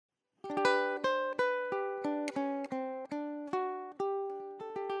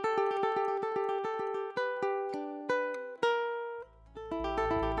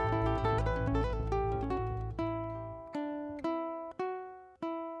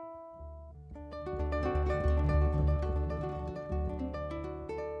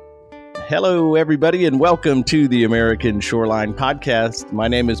Hello, everybody, and welcome to the American Shoreline Podcast. My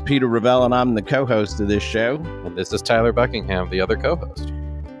name is Peter Revell, and I'm the co-host of this show. And this is Tyler Buckingham, the other co-host.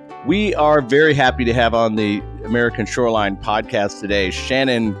 We are very happy to have on the American Shoreline Podcast today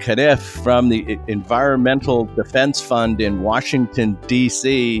Shannon Caniff from the Environmental Defense Fund in Washington,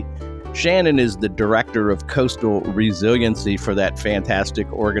 D.C. Shannon is the Director of Coastal Resiliency for that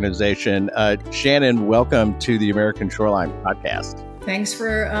fantastic organization. Shannon, welcome to the American Shoreline Podcast. Thanks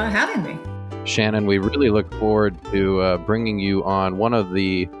for having me. Shannon, we really look forward to bringing you on, one of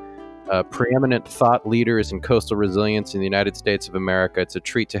the preeminent thought leaders in coastal resilience in the United States of America. It's a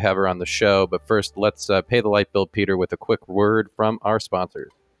treat to have her on the show. But first, let's pay the light bill, Peter, with a quick word from our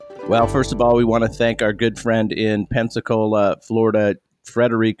sponsors. Well, first of all, we want to thank our good friend in Pensacola, Florida,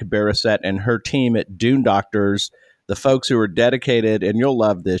 Frederica Barrasette, and her team at Dune Doctors, the folks who are dedicated, and you'll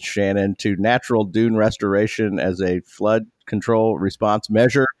love this, Shannon, to natural dune restoration as a flood control response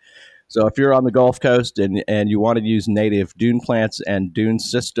measure. So if you're on the Gulf Coast and you want to use native dune plants and dune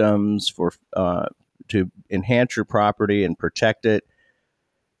systems for to enhance your property and protect it,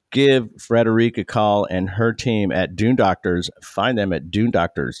 give Frederica a call and her team at Dune Doctors. Find them at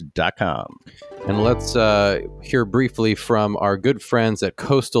dunedoctors.com. And let's hear briefly from our good friends at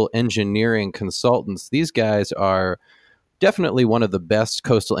Coastal Engineering Consultants. These guys are definitely one of the best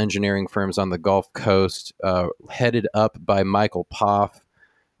coastal engineering firms on the Gulf Coast, headed up by Michael Poff,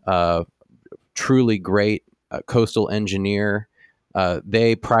 truly great coastal engineer.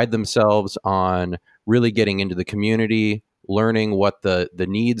 They pride themselves on really getting into the community, learning what the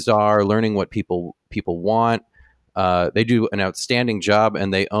needs are, learning what people want. They do an outstanding job,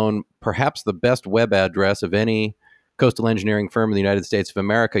 and they own perhaps the best web address of any coastal engineering firm in the United States of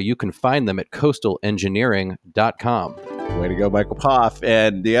America. You can find them at coastalengineering.com. Way to go, Michael Poff.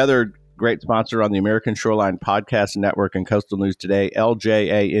 And the other great sponsor on the American Shoreline Podcast Network and Coastal News Today,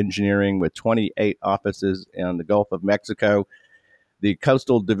 LJA Engineering, with 28 offices in the Gulf of Mexico. The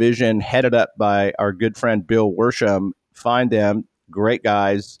coastal division headed up by our good friend Bill Worsham. Find them, great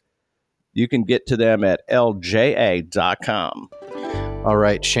guys. You can get to them at lja.com. All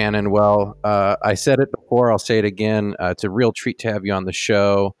right, Shannon. Well, I said it before. I'll say it again. It's a real treat to have you on the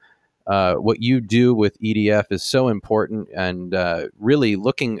show. What you do with EDF is so important, and really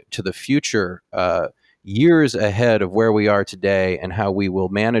looking to the future, years ahead of where we are today and how we will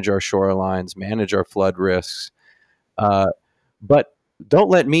manage our shorelines, manage our flood risks. But don't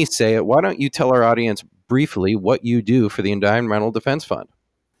let me say it. Why don't you tell our audience briefly what you do for the Environmental Defense Fund?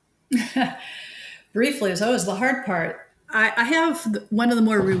 Briefly is always the hard part. I have one of the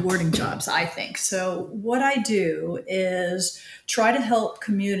more rewarding jobs, I think. So what I do is try to help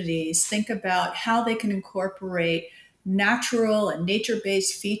communities think about how they can incorporate natural and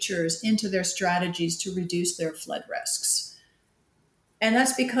nature-based features into their strategies to reduce their flood risks. And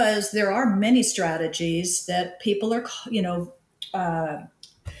that's because there are many strategies that people are,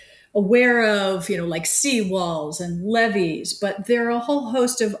 aware of, like seawalls and levees, but there are a whole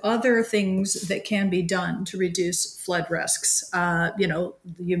host of other things that can be done to reduce flood risks.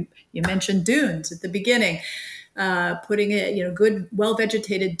 You mentioned dunes at the beginning. Putting it, good,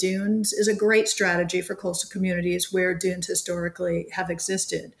 well-vegetated dunes is a great strategy for coastal communities where dunes historically have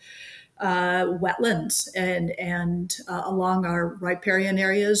existed. Wetlands and along our riparian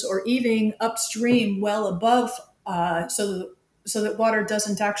areas, or even upstream, well above, so that water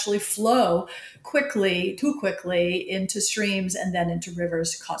doesn't actually flow too quickly into streams and then into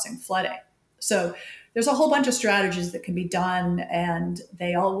rivers, causing flooding. So there's a whole bunch of strategies that can be done, and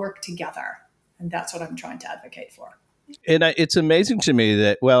they all work together. And that's what I'm trying to advocate for. And it's amazing to me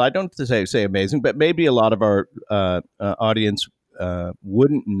that, well, I don't say amazing, but maybe a lot of our audience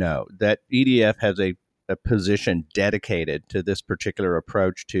wouldn't know that EDF has a position dedicated to this particular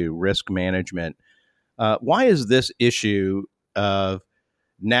approach to risk management. Why is this issue of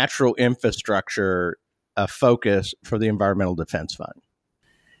natural infrastructure a focus for the Environmental Defense Fund?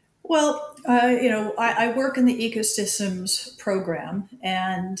 Well, I work in the ecosystems program,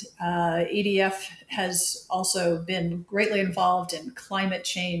 and EDF has also been greatly involved in climate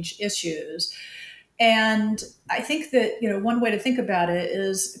change issues. And I think that, one way to think about it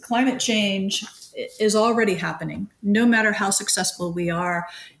is climate change is already happening, no matter how successful we are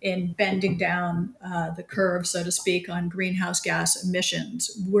in bending down the curve, so to speak, on greenhouse gas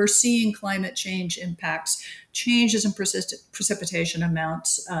emissions. We're seeing climate change impacts, changes in precipitation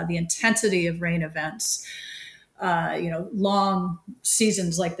amounts, the intensity of rain events, long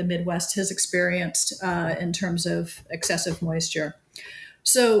seasons like the Midwest has experienced in terms of excessive moisture.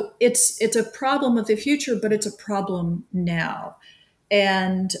 So it's a problem of the future, but it's a problem now.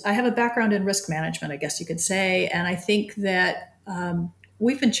 And I have a background in risk management, I guess you could say. And I think that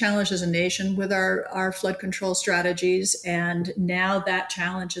we've been challenged as a nation with our flood control strategies, and now that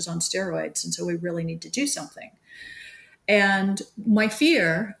challenge is on steroids. And so we really need to do something. And my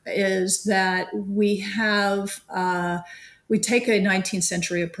fear is that we take a 19th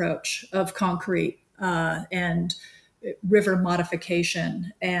century approach of concrete and river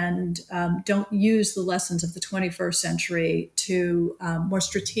modification, and don't use the lessons of the 21st century to more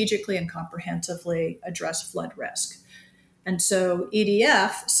strategically and comprehensively address flood risk. And so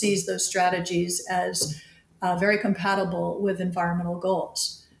EDF sees those strategies as very compatible with environmental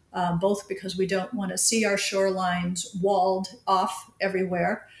goals. Both because we don't want to see our shorelines walled off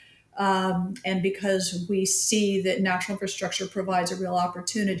everywhere, and because we see that natural infrastructure provides a real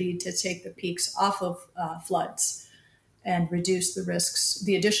opportunity to take the peaks off of floods and reduce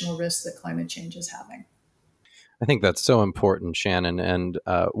the additional risks that climate change is having. I think that's so important, Shannon. And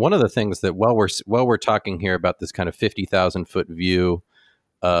one of the things that while we're talking here about this kind of 50,000-foot view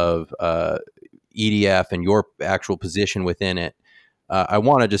of EDF and your actual position within it, I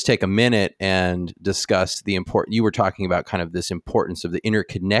want to just take a minute and discuss you were talking about kind of this importance of the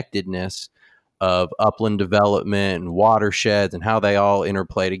interconnectedness of upland development and watersheds and how they all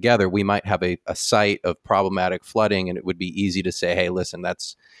interplay together. We might have a site of problematic flooding, and it would be easy to say, hey, listen,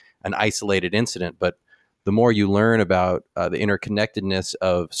 that's an isolated incident. But the more you learn about the interconnectedness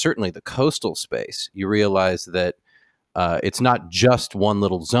of certainly the coastal space, you realize that it's not just one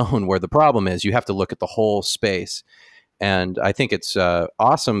little zone where the problem is. You have to look at the whole space. And I think it's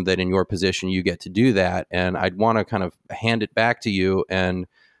awesome that in your position you get to do that. And I'd want to kind of hand it back to you and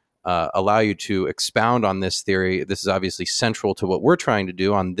allow you to expound on this theory. This is obviously central to what we're trying to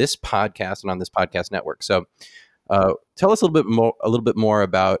do on this podcast and on this podcast network. So tell us a little bit more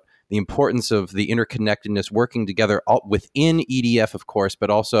about the importance of the interconnectedness, working together within EDF, of course,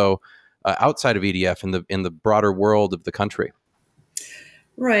 but also outside of EDF in the broader world of the country.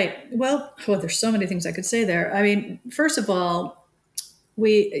 Right. Well, there's so many things I could say there. I mean, first of all,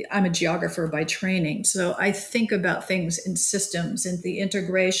 I'm a geographer by training, so I think about things in systems and the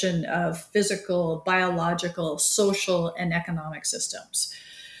integration of physical, biological, social, and economic systems.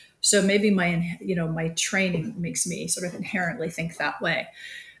 So maybe my training makes me sort of inherently think that way.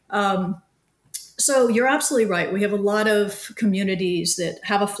 So you're absolutely right. We have a lot of communities that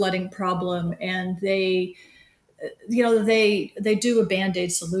have a flooding problem, and they do a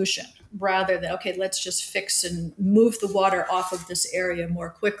Band-Aid solution rather than, okay, let's just fix and move the water off of this area more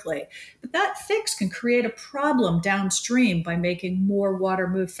quickly. But that fix can create a problem downstream by making more water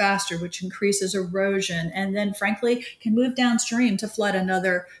move faster, which increases erosion, and then frankly can move downstream to flood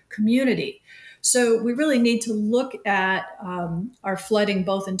another community. So we really need to look at our flooding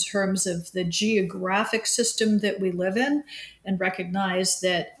both in terms of the geographic system that we live in, and recognize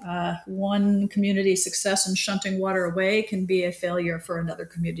that one community's success in shunting water away can be a failure for another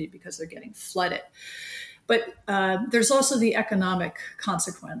community because they're getting flooded. But there's also the economic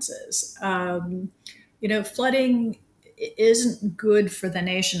consequences. Flooding isn't good for the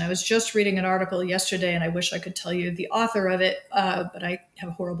nation. I was just reading an article yesterday, and I wish I could tell you the author of it, but I have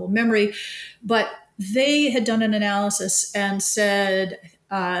a horrible memory. But they had done an analysis and said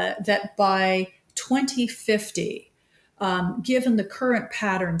that by 2050, given the current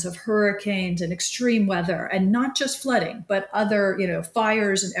patterns of hurricanes and extreme weather, and not just flooding, but other,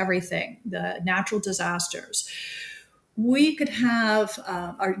 fires and everything, the natural disasters, we could have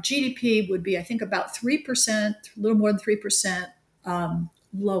our GDP would be, I think, about 3%, a little more than 3%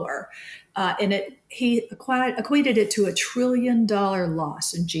 lower. And he equated it to $1 trillion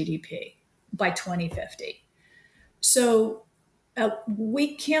loss in GDP by 2050. So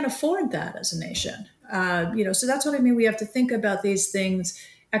we can't afford that as a nation. So that's what I mean. We have to think about these things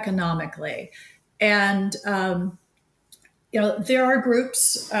economically. And there are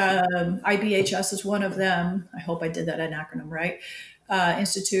groups, IBHS is one of them. I hope I did that acronym right.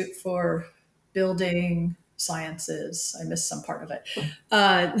 Institute for Building Sciences. I missed some part of it.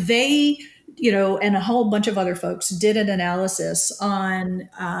 They, and a whole bunch of other folks did an analysis on,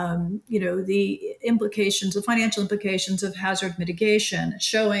 the implications, the financial implications of hazard mitigation,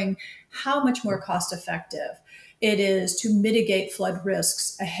 showing how much more cost effective it is to mitigate flood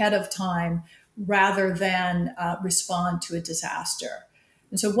risks ahead of time rather than respond to a disaster.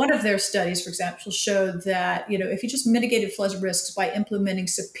 And so one of their studies, for example, showed that, if you just mitigated flood risks by implementing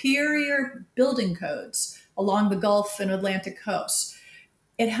superior building codes along the Gulf and Atlantic coasts,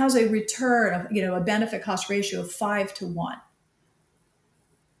 it has a return of, a benefit cost ratio of 5 to 1.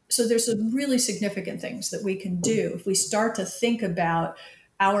 So there's some really significant things that we can do if we start to think about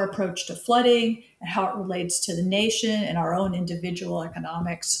our approach to flooding and how it relates to the nation and our own individual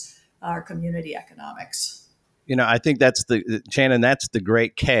economics, our community economics. I think Shannon, that's the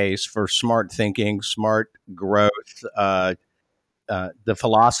great case for smart thinking, smart growth, the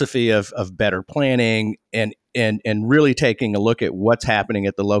philosophy of better planning, and really taking a look at what's happening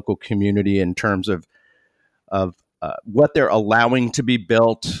at the local community in terms of what they're allowing to be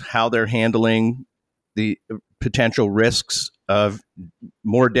built, how they're handling the potential risks of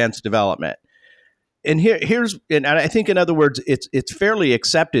more dense development. And and I think, in other words, it's fairly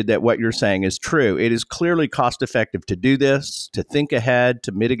accepted that what you're saying is true. It is clearly cost effective to do this, to think ahead,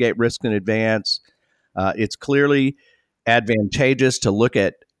 to mitigate risk in advance. It's clearly advantageous to look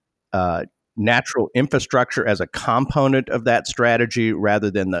at natural infrastructure as a component of that strategy, rather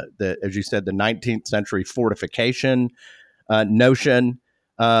than the as you said, the 19th century fortification notion.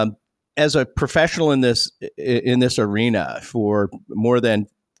 As a professional in this arena for more than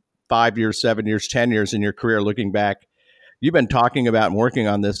 5 years, 7 years, 10 years in your career, looking back, you've been talking about and working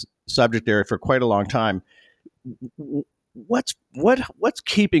on this subject area for quite a long time. What's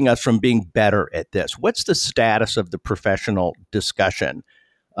keeping us from being better at this? What's the status of the professional discussion?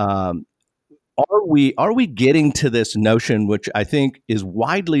 Are we getting to this notion, which I think is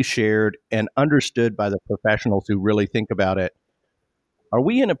widely shared and understood by the professionals who really think about it? Are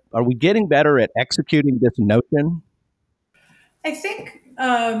we getting better at executing this notion? I think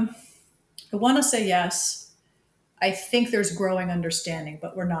I want to say yes. I think there's growing understanding,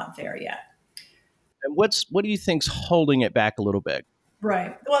 but we're not there yet. And what do you think's holding it back a little bit?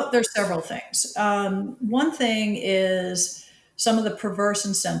 Right. Well, there's several things. One thing is some of the perverse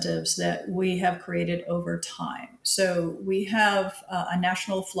incentives that we have created over time. So we have a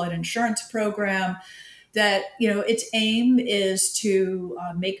national flood insurance program that, its aim is to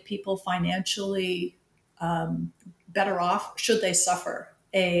make people financially better off should they suffer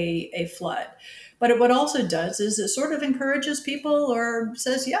a flood. But what also does is it sort of encourages people, or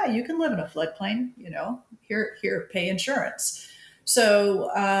says, yeah, you can live in a floodplain, here, pay insurance.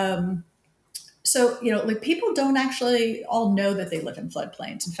 So, like, people don't actually all know that they live in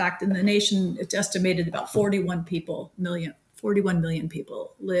floodplains. In fact, in the nation, it's estimated about 41 million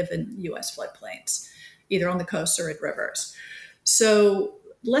people live in U.S. floodplains, either on the coast or at rivers. So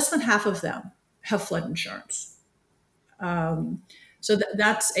less than half of them have flood insurance. So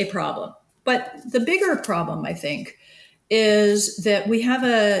that's a problem. But the bigger problem, I think, is that we have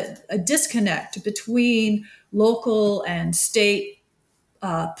a disconnect between local and state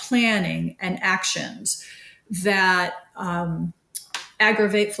planning and actions that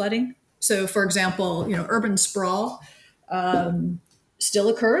aggravate flooding. So, for example, urban sprawl still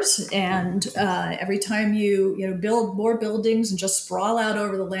occurs, and every time you build more buildings and just sprawl out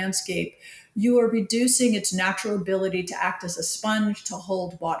over the landscape, you are reducing its natural ability to act as a sponge to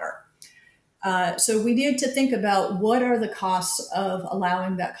hold water. So we need to think about what are the costs of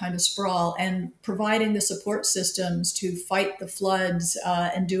allowing that kind of sprawl and providing the support systems to fight the floods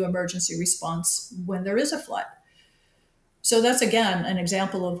and do emergency response when there is a flood. So that's, again, an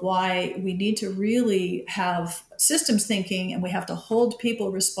example of why we need to really have systems thinking, and we have to hold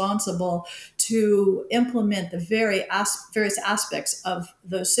people responsible to implement the various aspects of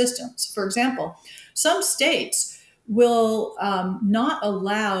those systems. For example, some states will not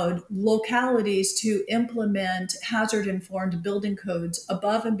allow localities to implement hazard-informed building codes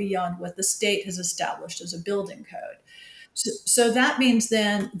above and beyond what the state has established as a building code. So that means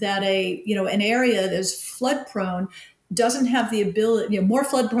then that an area that is flood prone doesn't have the ability, more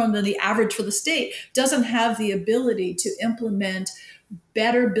flood prone than the average for the state, doesn't have the ability to implement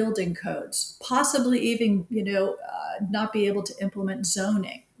better building codes, possibly even, not be able to implement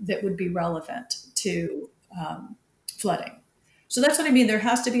zoning that would be relevant to flooding. So that's what I mean. There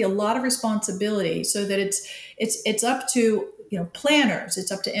has to be a lot of responsibility, so that it's up to planners,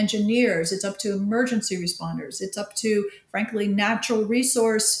 it's up to engineers, it's up to emergency responders, it's up to, frankly, natural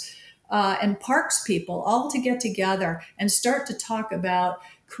resource and parks people, all to get together and start to talk about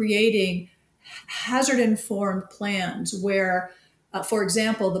creating hazard-informed plans where, for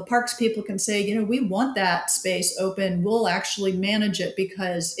example, the parks people can say, we want that space open. We'll actually manage it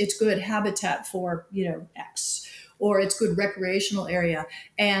because it's good habitat for, X, or it's good recreational area,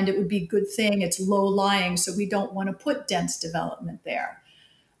 and it would be a good thing. It's low lying, so we don't want to put dense development there.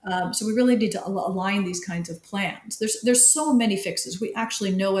 So we really need to align these kinds of plans. There's so many fixes. We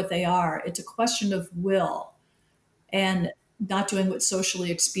actually know what they are. It's a question of will, and not doing what's socially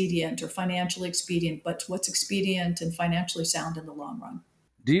expedient or financially expedient, but what's expedient and financially sound in the long run.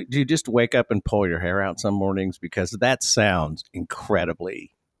 Do you just wake up and pull your hair out some mornings? Because that sounds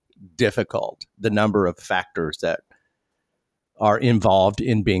incredibly difficult, the number of factors that are involved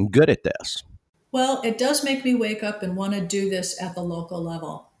in being good at this. Well, it does make me wake up and want to do this at the local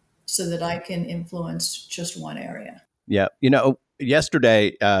level. so that I can influence just one area. Yeah.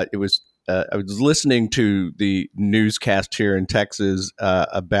 Yesterday, I was listening to the newscast here in Texas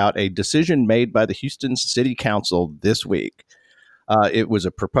about a decision made by the Houston City Council this week. It was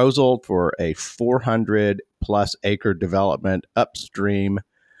a proposal for a 400 plus acre development upstream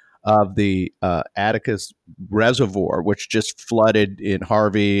of the Atticus Reservoir, which just flooded in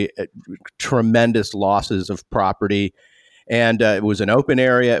Harvey, tremendous losses of property. And it was an open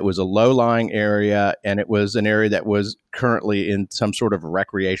area, it was a low-lying area, and it was an area that was currently in some sort of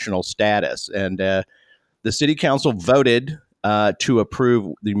recreational status. And the city council voted to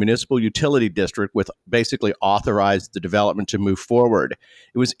approve the municipal utility district, with basically authorized the development to move forward.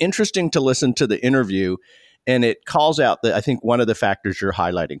 It was interesting to listen to the interview, and it calls out I think one of the factors you're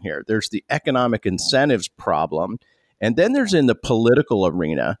highlighting here. There's the economic incentives problem, and then there's in the political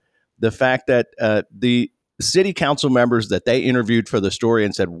arena the fact that the city council members that they interviewed for the story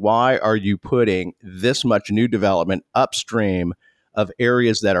and said, why are you putting this much new development upstream of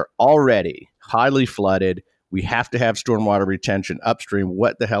areas that are already highly flooded? We have to have stormwater retention upstream.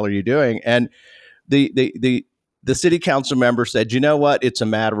 What the hell are you doing? And the city council member said, you know what? It's a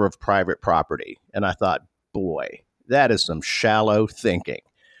matter of private property. And I thought, boy, that is some shallow thinking.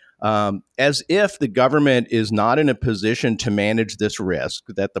 As if the government is not in a position to manage this risk,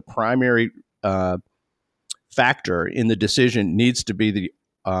 that the primary factor in the decision needs to be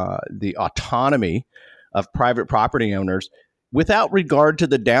the autonomy of private property owners, without regard to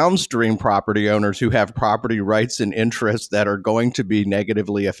the downstream property owners who have property rights and interests that are going to be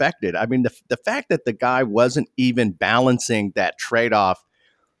negatively affected. I mean, the fact that the guy wasn't even balancing that trade-off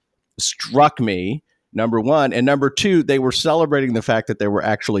struck me, number one. And number two, they were celebrating the fact that there were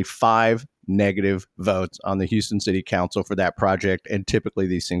actually 5 negative votes on the Houston City Council for that project. And typically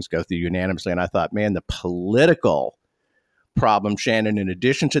these things go through unanimously. And I thought, man, the political problem, Shannon, in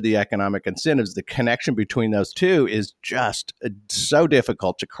addition to the economic incentives, the connection between those two is just so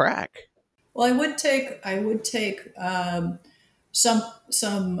difficult to crack. Well, I would take some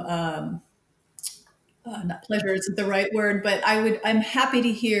not pleasure isn't the right word, but I'm happy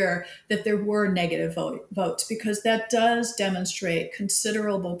to hear that there were negative votes, because that does demonstrate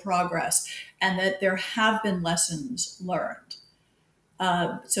considerable progress and that there have been lessons learned.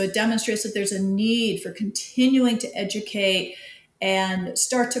 So it demonstrates that there's a need for continuing to educate and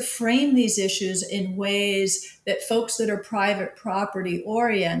start to frame these issues in ways that folks that are private property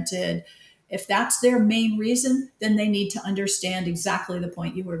oriented, if that's their main reason, then they need to understand exactly the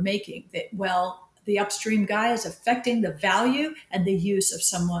point you were making, that, well, the upstream guy is affecting the value and the use of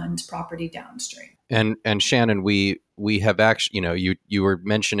someone's property downstream. And Shannon, we have actually, you were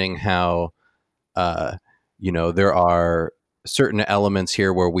mentioning how, there are certain elements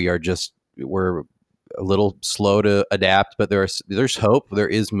here where we're a little slow to adapt, but there's hope. There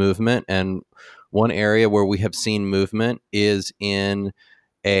is movement, and one area where we have seen movement is in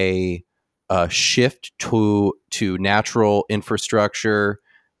a shift to natural infrastructure.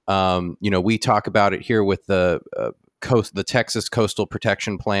 We talk about it here with the Texas Coastal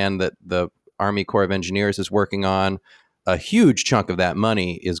Protection Plan that the Army Corps of Engineers is working on. A huge chunk of that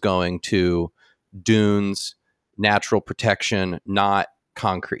money is going to dunes, natural protection, not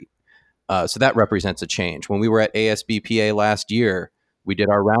concrete. So that represents a change. When we were at ASBPA last year, we did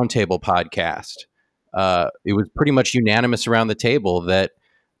our roundtable podcast. It was pretty much unanimous around the table that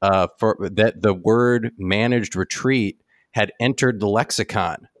the word managed retreat had entered the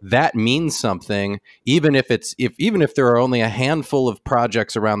lexicon. That means something, even if there are only a handful of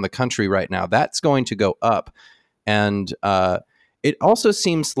projects around the country right now. That's going to go up, and it also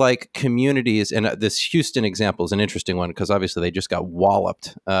seems like communities, and this Houston example is an interesting one because obviously they just got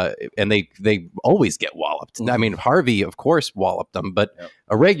walloped, and they always get walloped. Mm-hmm. I mean, Harvey, of course, walloped them, but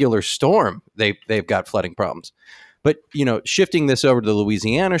a regular storm, they've got flooding problems. But shifting this over to the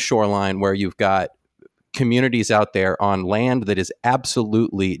Louisiana shoreline, where you've got communities out there on land that is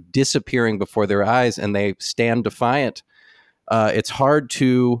absolutely disappearing before their eyes, and they stand defiant. It's hard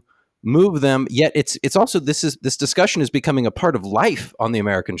to move them, yet it's also this discussion is becoming a part of life on the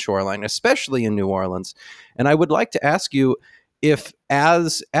American shoreline, especially in New Orleans. And I would like to ask you if,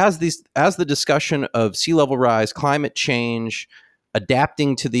 as the discussion of sea level rise, climate change,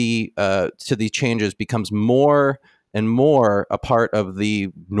 adapting to the changes becomes more and more a part of the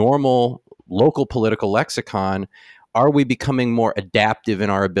normal local political lexicon, are we becoming more adaptive in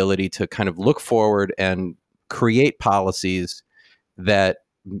our ability to kind of look forward and create policies that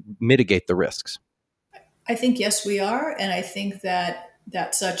mitigate the risks? I think, yes, we are. And I think that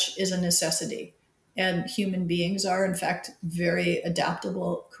such is a necessity. And human beings are, in fact, very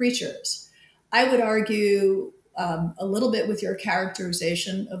adaptable creatures. I would argue a little bit with your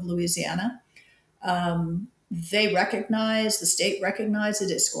characterization of Louisiana. They recognize, the state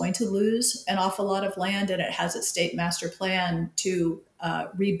recognizes it's going to lose an awful lot of land, and it has its state master plan to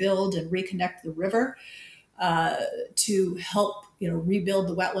rebuild and reconnect the river, to help rebuild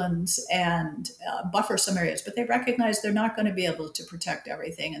the wetlands and buffer some areas. But they recognize they're not going to be able to protect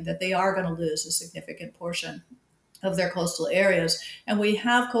everything, and that they are going to lose a significant portion of their coastal areas. And we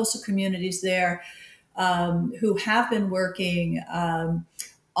have coastal communities there who have been working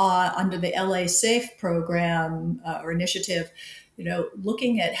under the LA Safe program or initiative,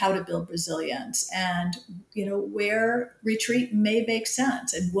 looking at how to build resilience and, where retreat may make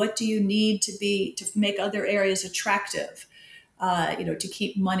sense and what do you need to make other areas attractive, to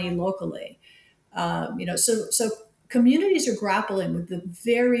keep money locally. So communities are grappling with the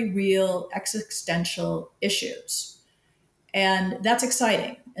very real existential issues. And that's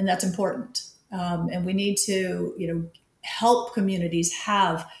exciting and that's important. And we need to, help communities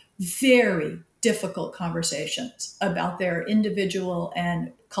have very difficult conversations about their individual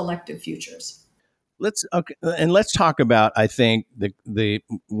and collective futures. Let's talk about, I think, the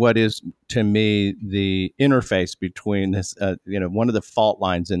what is to me the interface between this, one of the fault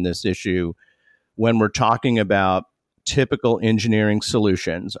lines in this issue when we're talking about typical engineering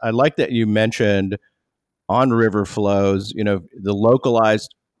solutions. I like that you mentioned on river flows, the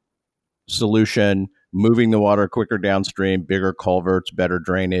localized solution, moving the water quicker downstream, bigger culverts, better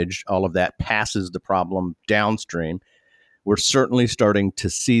drainage, all of that passes the problem downstream. We're certainly starting to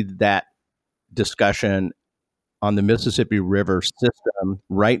see that discussion on the Mississippi River system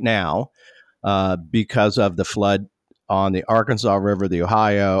right now because of the flood on the Arkansas River, the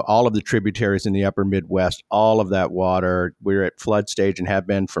Ohio, all of the tributaries in the upper Midwest, all of that water. We're at flood stage and have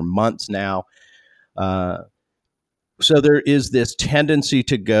been for months now. So there is this tendency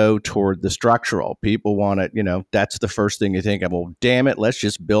to go toward the structural. People want to, that's the first thing you think of. Well, damn it, let's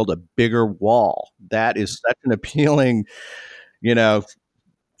just build a bigger wall. That is such an appealing,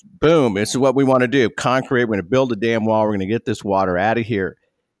 boom, it's what we want to do. Concrete, we're going to build a damn wall. We're going to get this water out of here.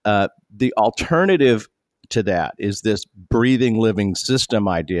 The alternative to that is this breathing, living system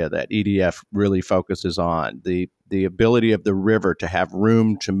idea that EDF really focuses on. The ability of the river to have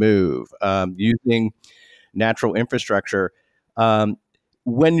room to move, using natural infrastructure.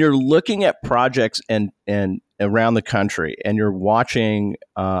 When you're looking at projects and around the country, and you're watching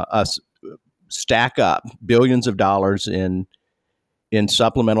us stack up billions of dollars in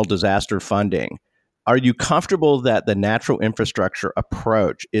supplemental disaster funding, are you comfortable that the natural infrastructure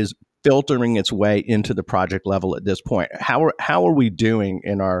approach is filtering its way into the project level at this point? How are we doing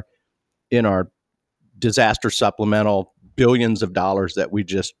in our disaster supplemental billions of dollars that we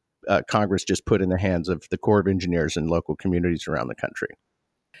just Congress just put in the hands of the Corps of Engineers and local communities around the country?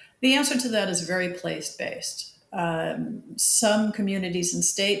 The answer to that is very place-based. Some communities and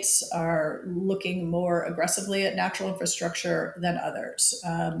states are looking more aggressively at natural infrastructure than others.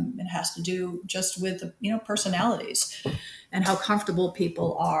 It has to do just with personalities and how comfortable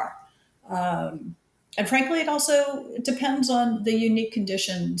people are. And frankly, it also depends on the unique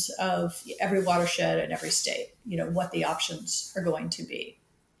conditions of every watershed and every state, what the options are going to be.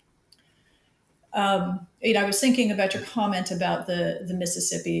 I was thinking about your comment about the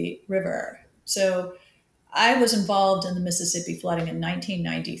Mississippi River. So I was involved in the Mississippi flooding in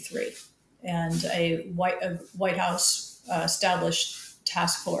 1993, and a White House established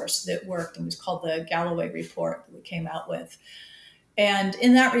task force that worked, and it was called the Galloway Report that we came out with. And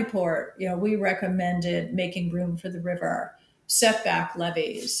in that report, we recommended making room for the river, setback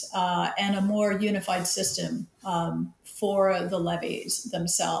levees, and a more unified system for the levees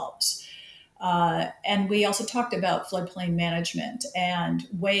themselves. And we also talked about floodplain management and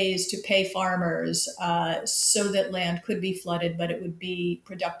ways to pay farmers so that land could be flooded, but it would be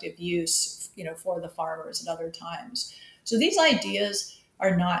productive use, for the farmers at other times. So these ideas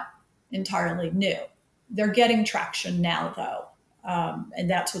are not entirely new. They're getting traction now, though, and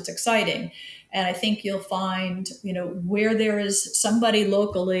that's what's exciting. And I think you'll find, where there is somebody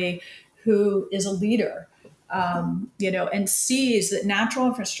locally who is a leader, and sees that natural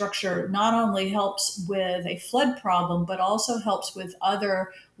infrastructure not only helps with a flood problem, but also helps with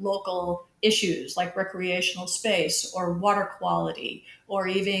other local issues like recreational space or water quality or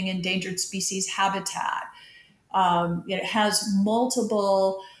even endangered species habitat. It has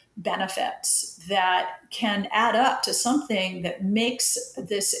multiple benefits that can add up to something that makes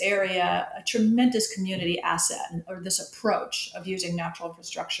this area a tremendous community asset, or this approach of using natural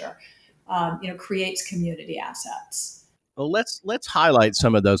infrastructure creates community assets. Well, let's highlight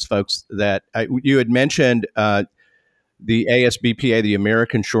some of those folks that you had mentioned. the ASBPA, the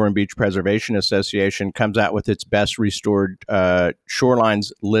American Shore and Beach Preservation Association, comes out with its best restored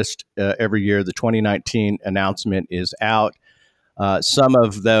shorelines list every year. The 2019 announcement is out. Some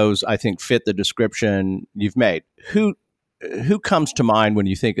of those, I think, fit the description you've made. Who comes to mind when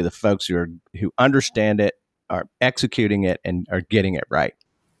you think of the folks who understand it, are executing it, and are getting it right?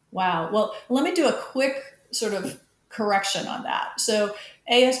 Wow. Well, let me do a quick sort of correction on that. So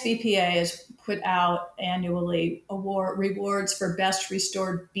ASBPA has put out annually rewards for best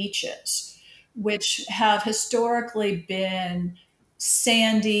restored beaches, which have historically been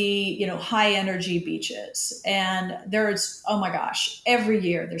sandy, high energy beaches. And there's, oh my gosh, every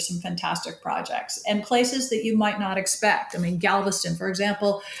year there's some fantastic projects and places that you might not expect. I mean, Galveston, for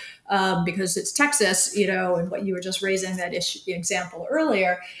example, because it's Texas, and what you were just raising that example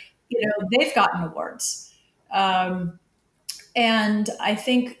earlier, they've gotten awards. And I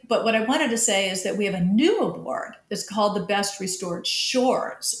think, but what I wanted to say is that we have a new award that's called the Best Restored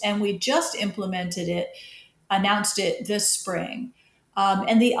Shores, and we just announced it this spring.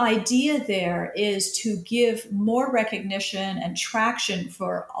 And the idea there is to give more recognition and traction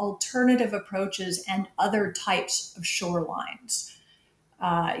for alternative approaches and other types of shorelines.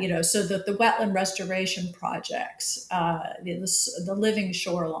 So that the wetland restoration projects, the living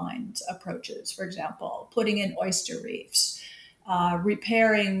shorelines approaches, for example, putting in oyster reefs,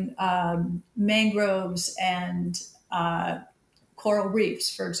 repairing mangroves and coral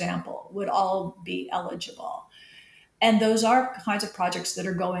reefs, for example, would all be eligible. And those are kinds of projects that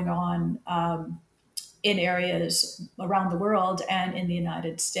are going on in areas around the world and in the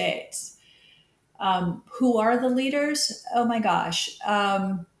United States. Who are the leaders? Oh my gosh.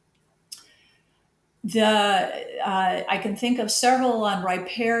 I can think of several on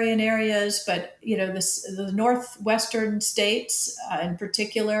riparian areas, but the northwestern states in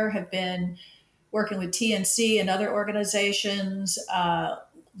particular have been working with TNC and other organizations,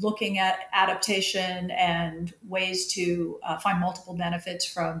 looking at adaptation and ways to find multiple benefits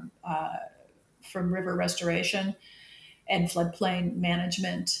from river restoration and floodplain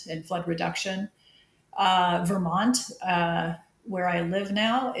management and flood reduction. Vermont, where I live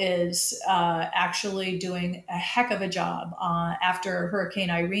now, is actually doing a heck of a job after Hurricane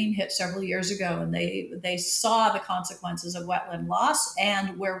Irene hit several years ago, and they saw the consequences of wetland loss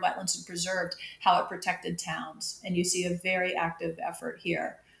and where wetlands had preserved, how it protected towns. And you see a very active effort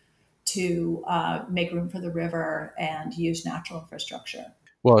here to make room for the river and use natural infrastructure.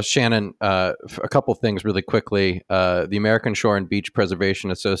 Well, Shannon, a couple things really quickly. The American Shore and Beach Preservation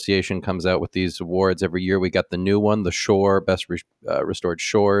Association comes out with these awards every year. We got the new one, the Shore, Best Restored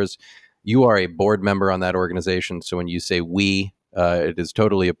Shores. You are a board member on that organization, so when you say we, it is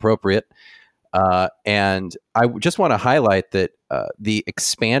totally appropriate. And I just want to highlight that the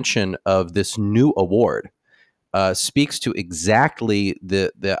expansion of this new award speaks to exactly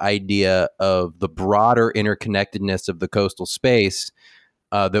the idea of the broader interconnectedness of the coastal space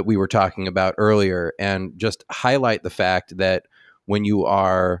that we were talking about earlier, and just highlight the fact that when you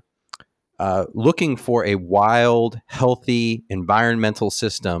are looking for a wild, healthy environmental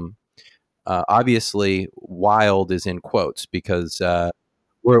system, obviously wild is in quotes because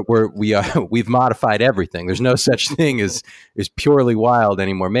we've modified everything. There's no such thing as purely wild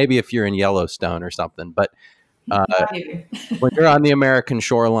anymore. Maybe if you're in Yellowstone or something, but when you're on the American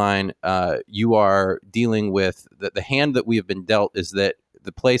shoreline, you are dealing with the hand that we have been dealt is that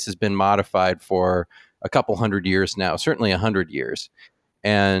the place has been modified for a couple hundred years now, certainly 100 years.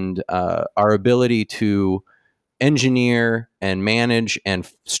 And our ability to engineer and manage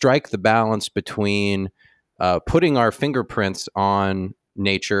and strike the balance between putting our fingerprints on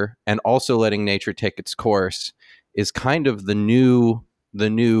nature and also letting nature take its course is kind of the new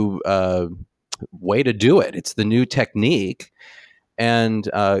way to do it. It's the new technique. And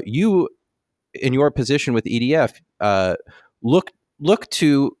you, in your position with EDF, look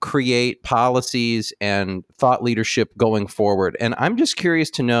to create policies and thought leadership going forward. And I'm just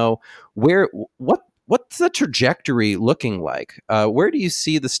curious to know what's the trajectory looking like? Where do you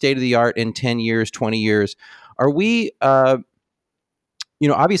see the state of the art in 10 years, 20 years? Are we, obviously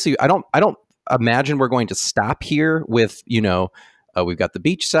I don't imagine we're going to stop here with, we've got the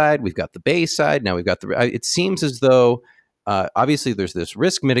beach side, we've got the bay side, now we've got it seems as though obviously there's this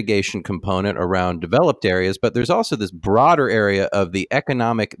risk mitigation component around developed areas, but there's also this broader area of the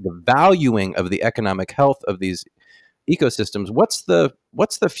valuing of the economic health of these ecosystems. What's the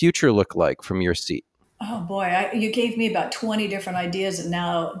future look like from your seat? Oh boy, you gave me about 20 different ideas and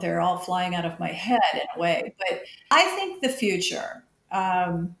now they're all flying out of my head in a way. But I think the future,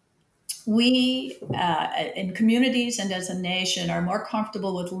 we in communities and as a nation are more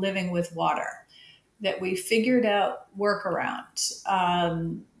comfortable with living with water. that we figured out workarounds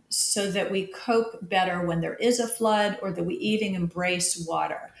so that we cope better when there is a flood, or that we even embrace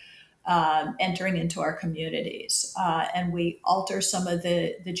water entering into our communities. And we alter some of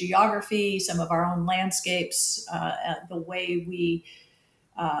the geography, some of our own landscapes, the way we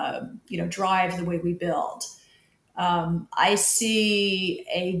drive, the way we build. I see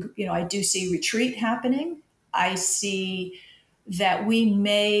I do see retreat happening. I see that we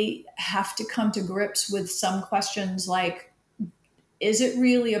may have to come to grips with some questions like, is it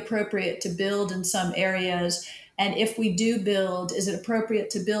really appropriate to build in some areas? And if we do build, is it appropriate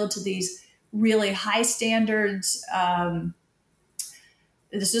to build to these really high standards?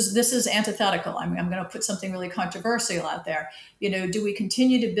 This is antithetical. I'm going to put something really controversial out there. Do we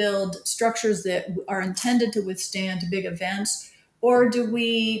continue to build structures that are intended to withstand big events, or do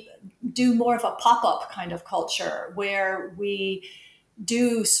we do more of a pop-up kind of culture where we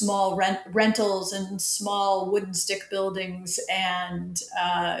do small rentals and small wooden stick buildings and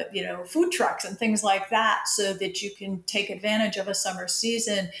food trucks and things like that, so that you can take advantage of a summer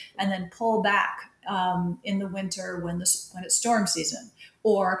season and then pull back in the winter when it's storm season?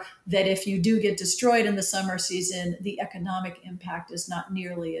 Or that if you do get destroyed in the summer season, the economic impact is not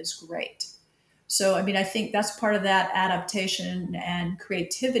nearly as great. So, I think that's part of that adaptation and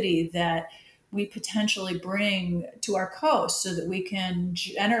creativity that we potentially bring to our coast, so that we can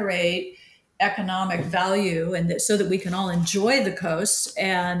generate economic value, and so that we can all enjoy the coast,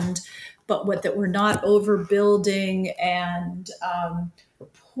 but that we're not overbuilding and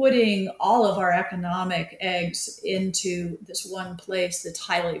putting all of our economic eggs into this one place that's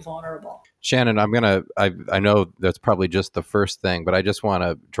highly vulnerable. Shannon, I know that's probably just the first thing, but I just want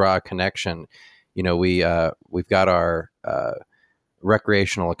to draw a connection. We've got our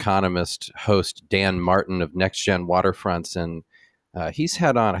recreational economist host, Dan Martin of Next Gen Waterfronts, and he's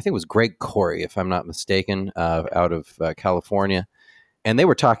had on, I think it was Greg Corey, if I'm not mistaken, out of California. And they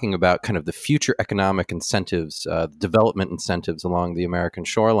were talking about kind of the future economic incentives, development incentives along the American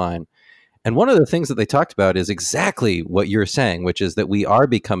shoreline. And one of the things that they talked about is exactly what you're saying, which is that we are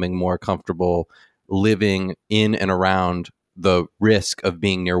becoming more comfortable living in and around the risk of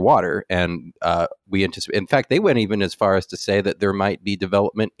being near water. And we anticipate, in fact, they went even as far as to say that there might be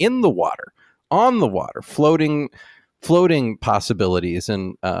development in the water, on the water, floating possibilities,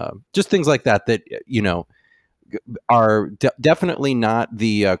 and just things like that, are definitely not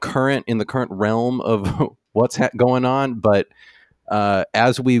the current realm of what's going on. But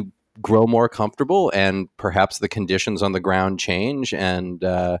as we grow more comfortable and perhaps the conditions on the ground change, and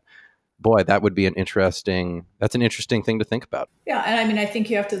boy, that would be an interesting thing to think about. Yeah. And I think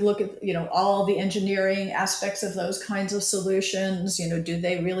you have to look at, all the engineering aspects of those kinds of solutions. Do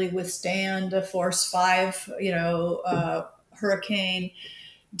they really withstand a force 5, hurricane?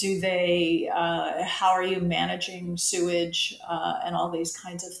 Do they, how are you managing sewage and all these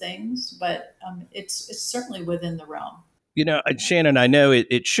kinds of things? But it's certainly within the realm. Shannon, I know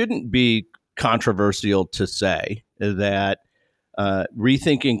it shouldn't be controversial to say that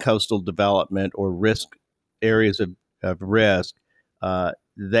rethinking coastal development or areas of risk,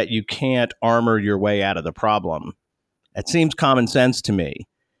 that you can't armor your way out of the problem. It seems common sense to me.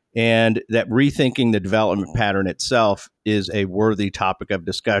 And that rethinking the development pattern itself is a worthy topic of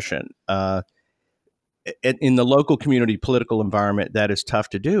discussion. In the local community political environment, that is tough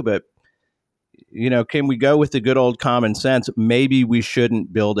to do. But, can we go with the good old common sense? Maybe we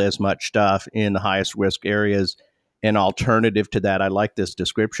shouldn't build as much stuff in the highest risk areas. An alternative to that, I like this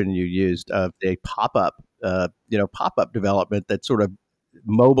description you used of a pop-up development that's sort of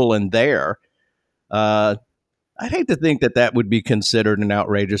mobile and there. I'd hate to think that would be considered an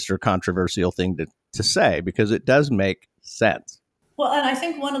outrageous or controversial thing to say, because it does make sense. Well, and I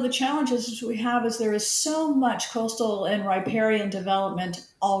think one of the challenges we have is there is so much coastal and riparian development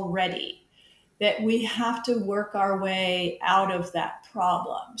already that we have to work our way out of that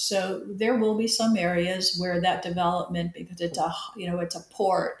problem. So there will be some areas where that development, because it's a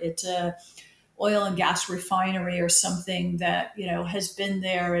port, it's a oil and gas refinery or something that, has been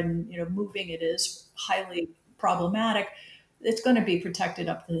there, and, moving it is highly problematic, it's going to be protected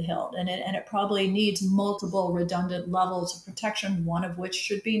up the hill. And it probably needs multiple redundant levels of protection, one of which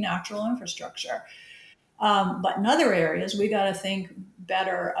should be natural infrastructure. But in other areas, we got to think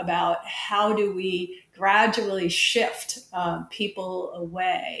better about how do we gradually shift people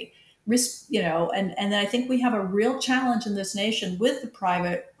away. And I think we have a real challenge in this nation with the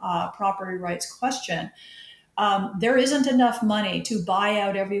private property rights question. There isn't enough money to buy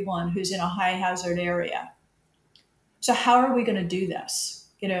out everyone who's in a high hazard area. So how are we going to do this?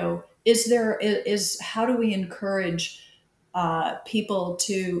 How do we encourage people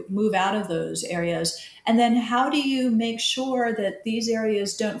to move out of those areas? And then how do you make sure that these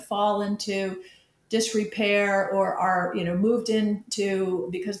areas don't fall into disrepair or are moved into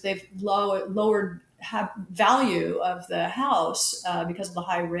because they've lowered value of the house because of the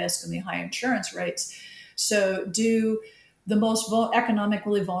high risk and the high insurance rates? So do the most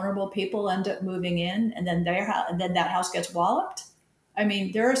economically vulnerable people end up moving in, and then that house gets walloped? I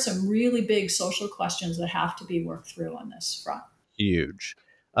mean, there are some really big social questions that have to be worked through on this front. Huge.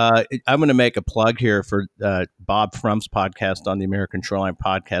 I'm going to make a plug here for Bob Frump's podcast on the American Shoreline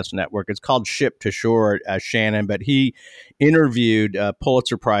Podcast Network. It's called Ship to Shore, Shannon, but he interviewed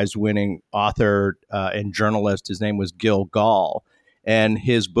Pulitzer Prize winning author and journalist. His name was Gil Gall, and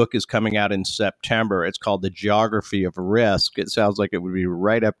his book is coming out in September. It's called The Geography of Risk. It sounds like it would be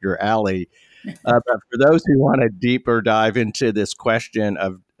right up your alley. But for those who want a deeper dive into this question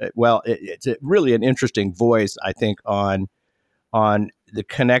of, it's really an interesting voice, I think, on the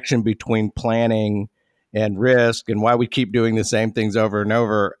connection between planning and risk and why we keep doing the same things over and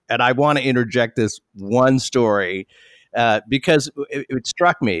over. And I want to interject this one story because it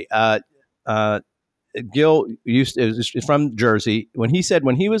struck me. Gil is from Jersey. When he said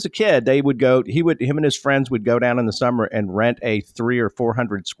when he was a kid, him and his friends would go down in the summer and rent a 300 or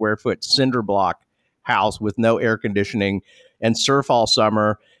 400 square foot cinder block house with no air conditioning and surf all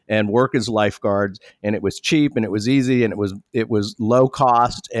summer and work as lifeguards. And it was cheap and it was easy and it was low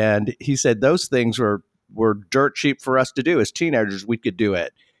cost. And he said those things were dirt cheap for us to do as teenagers. We could do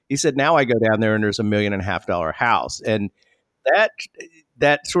it. He said, now I go down there and there's $1.5 million house. And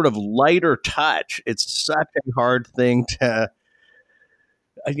that sort of lighter touch, it's such a hard thing to,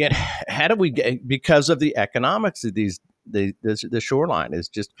 again, how do we get, because of the economics of the shoreline is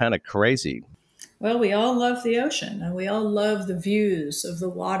just kind of crazy. Well, we all love the ocean and we all love the views of the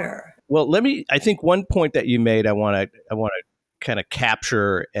water. Well, I think one point that you made, I want to kind of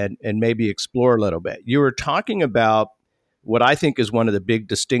capture and maybe explore a little bit. You were talking about what I think is one of the big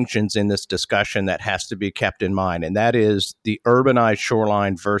distinctions in this discussion that has to be kept in mind, and that is the urbanized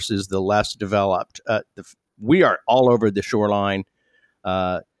shoreline versus the less developed. We are all over the shoreline.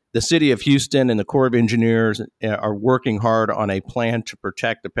 The city of Houston and the Corps of Engineers are working hard on a plan to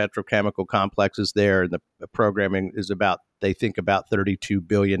protect the petrochemical complexes there. And the programming is they think about $32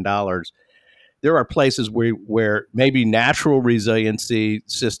 billion. There are places where maybe natural resiliency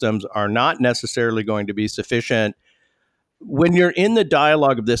systems are not necessarily going to be sufficient. When you're in the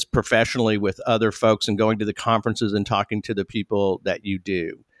dialogue of this professionally with other folks and going to the conferences and talking to the people that you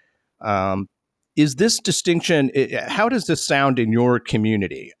do, is this distinction, how does this sound in your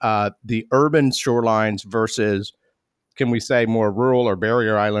community? The urban shorelines versus, can we say, more rural or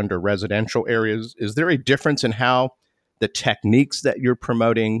barrier island or residential areas? Is there a difference in how the techniques that you're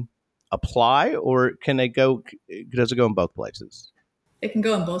promoting apply, or does it go in both places? It can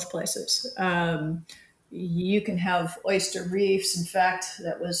go in both places. You can have oyster reefs. In fact,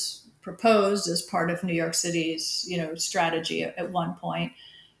 that was proposed as part of New York City's, strategy at one point.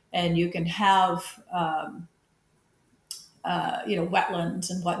 And you can have, wetlands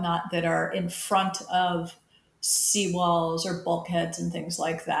and whatnot that are in front of seawalls or bulkheads and things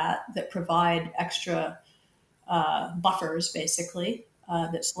like that provide extra buffers, basically,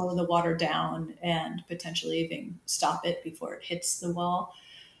 that slow the water down and potentially even stop it before it hits the wall,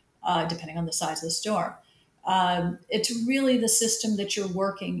 depending on the size of the storm. It's really the system that you're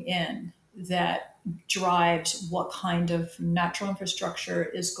working in that drives what kind of natural infrastructure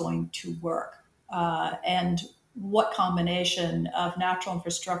is going to work, and what combination of natural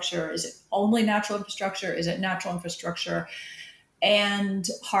infrastructure. Is it only natural infrastructure? Is it natural infrastructure and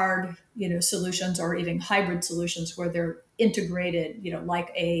hard, solutions, or even hybrid solutions where they're integrated,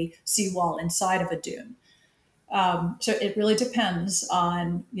 like a seawall inside of a dune? So it really depends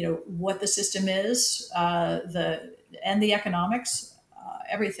on, what the system is, and the economics,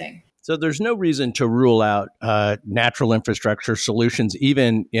 everything. So there's no reason to rule out natural infrastructure solutions,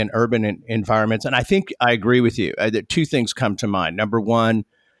 even in urban environments. And I think I agree with you. Two things come to mind. Number one,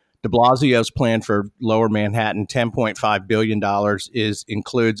 de Blasio's plan for Lower Manhattan, $10.5 billion,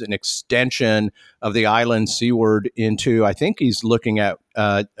 includes an extension of the island seaward into, I think he's looking at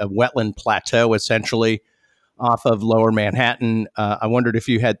a wetland plateau, essentially, off of Lower Manhattan. I wondered if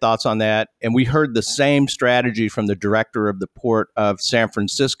you had thoughts on that. And we heard the same strategy from the director of the Port of San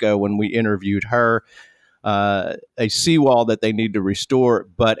Francisco when we interviewed her, a seawall that they need to restore,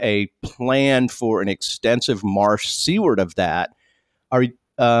 but a plan for an extensive marsh seaward of that.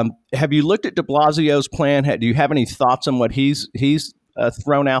 Have you looked at de Blasio's plan? Do you have any thoughts on what he's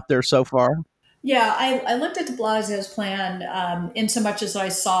thrown out there so far? Yeah, I looked at de Blasio's plan in so much as I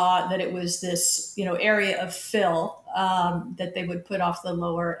saw that it was this, area of fill that they would put off the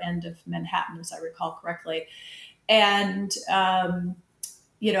lower end of Manhattan, as I recall correctly. And,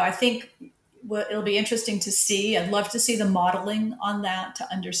 I think it'll be interesting to see. I'd love to see the modeling on that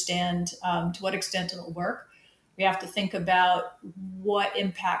to understand to what extent it'll work. We have to think about what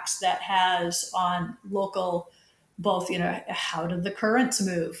impacts that has on local, both, how do the currents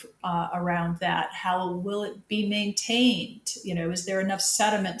move around that? How will it be maintained? Is there enough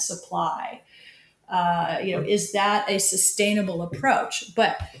sediment supply? Is that a sustainable approach?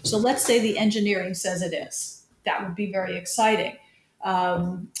 But so let's say the engineering says it is. That would be very exciting.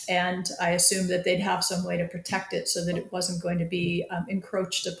 And I assume that they'd have some way to protect it so that it wasn't going to be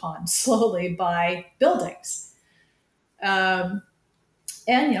encroached upon slowly by buildings. Um,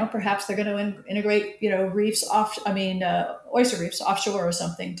 and perhaps they're going to integrate reefs off. Oyster reefs offshore or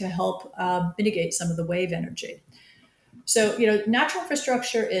something to help mitigate some of the wave energy. So, natural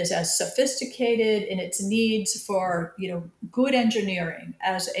infrastructure is as sophisticated in its needs for, good engineering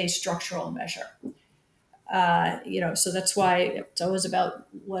as a structural measure. So that's why it's always about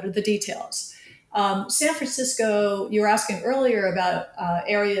what are the details. San Francisco, you were asking earlier about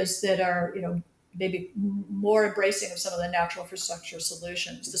areas that are, maybe more embracing of some of the natural infrastructure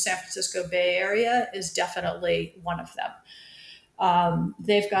solutions. The San Francisco Bay Area is definitely one of them.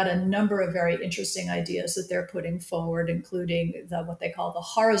 They've got a number of very interesting ideas that they're putting forward, including what they call the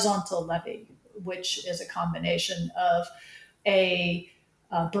horizontal levee, which is a combination of a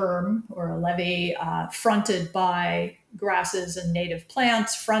berm or a levee fronted by grasses and native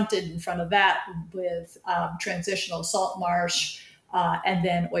plants, fronted in front of that with transitional salt marsh, and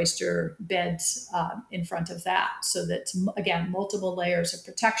then oyster beds in front of that. So that's, again, multiple layers of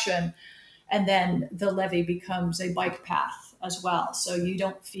protection. And then the levee becomes a bike path as well. So you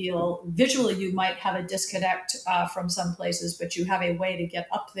don't feel visually, you might have a disconnect from some places, but you have a way to get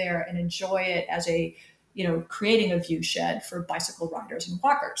up there and enjoy it as creating a view shed for bicycle riders and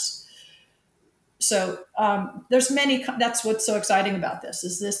walkers. So that's what's so exciting about this,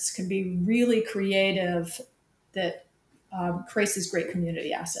 is this can be really creative, that creates these great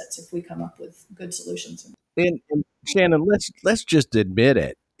community assets if we come up with good solutions. And Shannon, let's just admit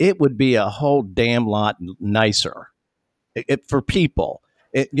it. It would be a whole damn lot nicer for people.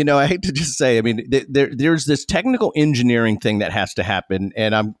 I hate to just say, I mean, there's this technical engineering thing that has to happen,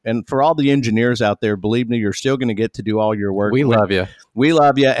 and for all the engineers out there, believe me, you're still going to get to do all your work. We love you. We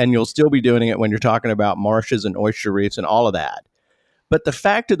love you, and you'll still be doing it when you're talking about marshes and oyster reefs and all of that. But the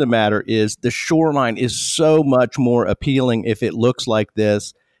fact of the matter is, the shoreline is so much more appealing if it looks like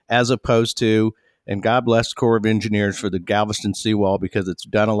this, as opposed to, and God bless the Corps of Engineers for the Galveston seawall, because it's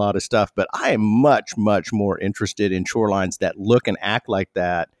done a lot of stuff. But I am much, much more interested in shorelines that look and act like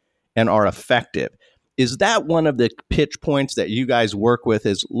that and are effective. Is that one of the pitch points that you guys work with?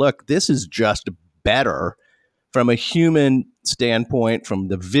 Is, look, this is just better from a human standpoint, from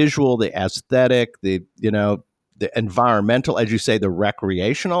the visual, the aesthetic, the environmental, as you say, the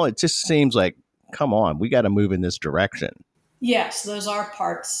recreational. It just seems like, come on, we got to move in this direction. Yes, those are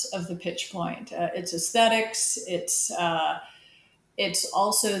parts of the pitch point. It's aesthetics. It's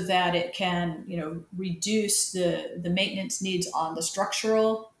also that it can, reduce the maintenance needs on the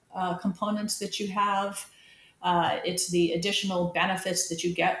structural components that you have. It's the additional benefits that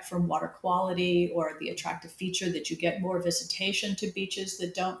you get from water quality, or the attractive feature that you get more visitation to beaches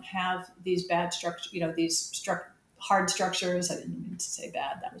that don't have these bad structures, hard structures. I didn't mean to say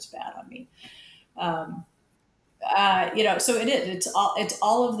bad. That was bad on me. So it is. It's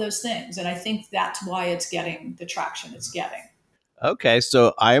all of those things, and I think that's why it's getting the traction it's getting. Okay,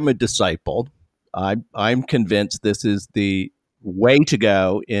 so I am a disciple. I'm convinced this is the way to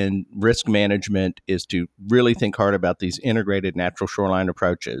go in risk management, is to really think hard about these integrated natural shoreline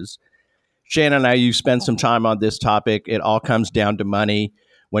approaches. Shannon, now you've spent some time on this topic. It all comes down to money.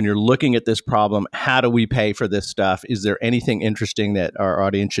 When you're looking at this problem, how do we pay for this stuff? Is there anything interesting that our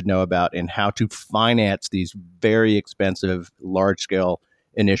audience should know about in how to finance these very expensive, large-scale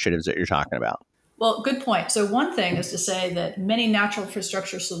initiatives that you're talking about? Well, good point. So one thing is to say that many natural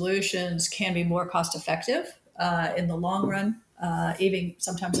infrastructure solutions can be more cost effective in the long run, even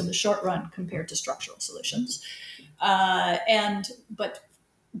sometimes in the short run, compared to structural solutions. But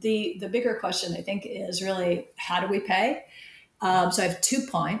the bigger question, I think, is really, how do we pay? So I have 2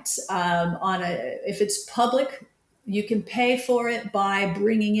 points. If it's public, you can pay for it by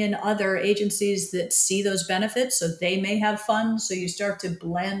bringing in other agencies that see those benefits, so they may have funds. So you start to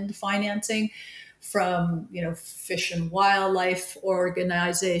blend financing. from, fish and wildlife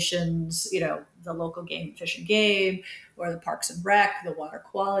organizations, the local game, fish and game, or the Parks and Rec, the water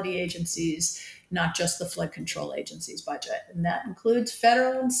quality agencies, not just the flood control agency's budget. And that includes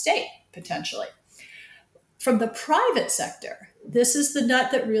federal and state, potentially. From the private sector, this is the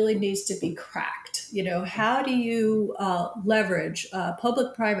nut that really needs to be cracked. How do you leverage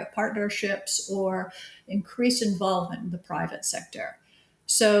public-private partnerships or increase involvement in the private sector?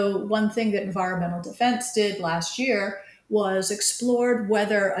 So one thing that Environmental Defense did last year was explored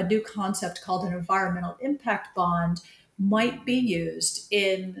whether a new concept called an environmental impact bond might be used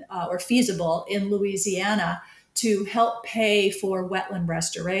or feasible in Louisiana to help pay for wetland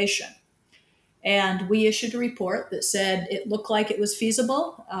restoration. And we issued a report that said it looked like it was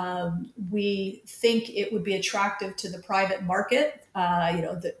feasible. We think it would be attractive to the private market,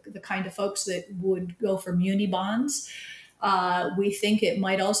 the kind of folks that would go for muni bonds. We think it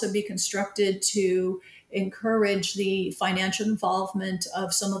might also be constructed to encourage the financial involvement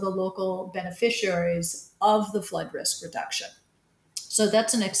of some of the local beneficiaries of the flood risk reduction. So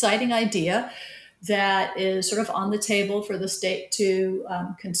that's an exciting idea that is sort of on the table for the state to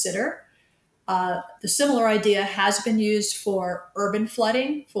consider. The similar idea has been used for urban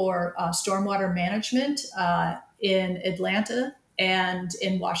flooding, for stormwater management in Atlanta and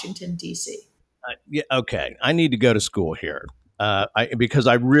in Washington, D.C. Yeah, okay. I need to go to school here because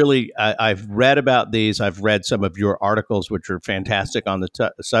I've read about these. I've read some of your articles, which are fantastic on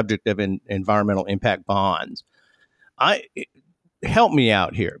the subject of environmental impact bonds. Help me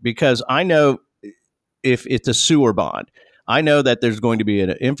out here, because I know if it's a sewer bond, I know that there's going to be an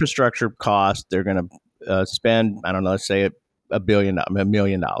infrastructure cost. They're going to spend, I don't know, let's say $1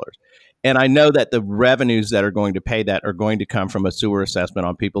 million. And I know that the revenues that are going to pay that are going to come from a sewer assessment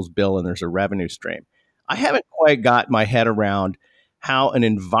on people's bill, and there's a revenue stream. I haven't quite got my head around how an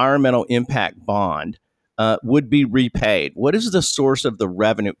environmental impact bond would be repaid. What is the source of the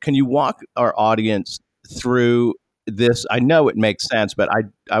revenue? Can you walk our audience through this? I know it makes sense, but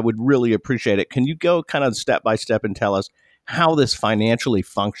I would really appreciate it. Can you go kind of step by step and tell us how this financially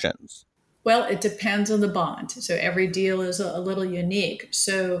functions? Well, it depends on the bond. So every deal is a little unique.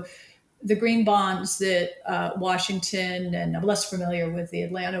 So the green bonds that Washington, and I'm less familiar with the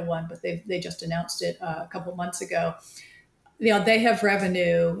Atlanta one, but they just announced it a couple months ago. They have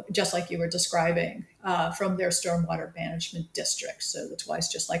revenue, just like you were describing, from their stormwater management districts. So that's why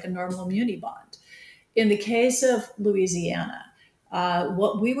it's just like a normal muni bond. In the case of Louisiana,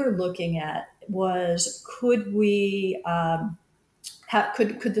 what we were looking at was could the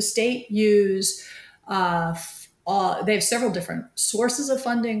state use they have several different sources of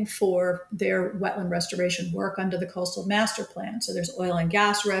funding for their wetland restoration work under the Coastal Master Plan. So there's oil and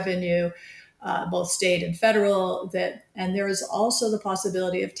gas revenue, both state and federal, and there is also the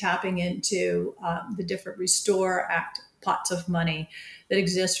possibility of tapping into the different Restore Act pots of money that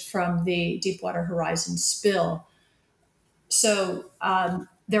exist from the Deepwater Horizon spill. So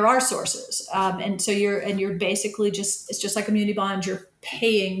there are sources, and so you're basically it's just like a muni bond. You're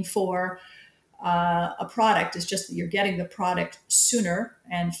paying for a product. It's just that you're getting the product sooner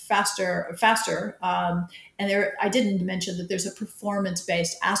and faster. And I didn't mention that there's a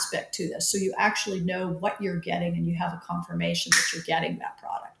performance-based aspect to this. So you actually know what you're getting, and you have a confirmation that you're getting that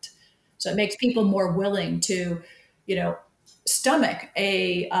product. So it makes people more willing to, stomach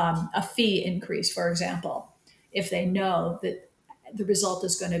a fee increase, for example, if they know that the result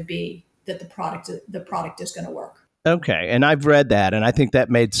is going to be that the product is going to work. Okay, and I've read that, and I think that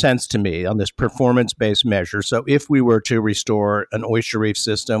made sense to me on this performance-based measure. So if we were to restore an oyster reef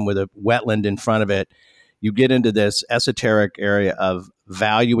system with a wetland in front of it, you get into this esoteric area of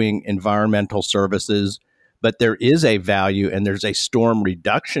valuing environmental services, but there is a value, and there's a storm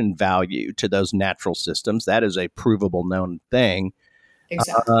reduction value to those natural systems. That is a provable known thing.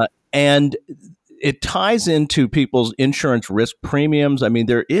 Exactly. And it ties into people's insurance risk premiums. I mean,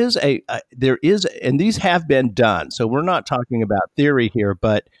 there is, and these have been done. So we're not talking about theory here,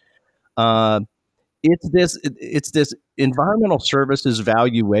 but it's this environmental services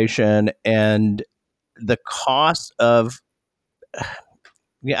valuation and the cost of.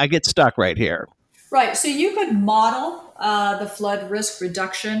 I get stuck right here. Right. So you could model the flood risk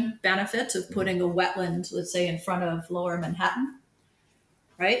reduction benefits of putting a wetland, let's say, in front of Lower Manhattan.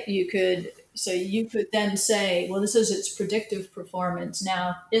 Right. You could then say, well, this is its predictive performance.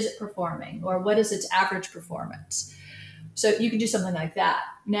 Now, is it performing, or what is its average performance? So you could do something like that.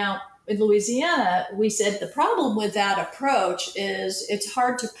 Now, in Louisiana, we said the problem with that approach is it's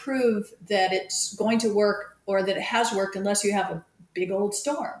hard to prove that it's going to work or that it has worked unless you have a big old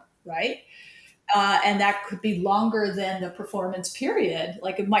storm, right? And that could be longer than the performance period.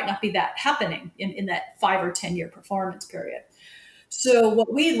 Like it might not be that happening in that 5 or 10 year performance period. So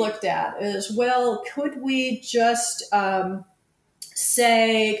what we looked at is, well, could we just could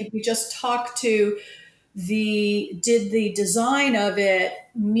we just talk to did the design of it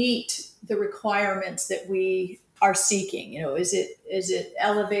meet the requirements that we are seeking? Is it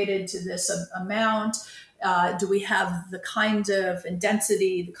elevated to this amount? Do we have the kinds and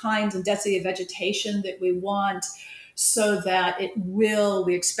density of vegetation that we want, so that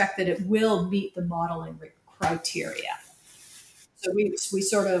we expect that it will meet the modeling criteria? So we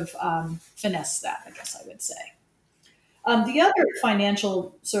sort of finesse that, I guess I would say. The other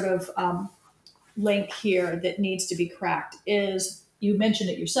financial sort of link here that needs to be cracked is, you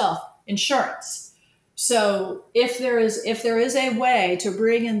mentioned it yourself, insurance. So if there is a way to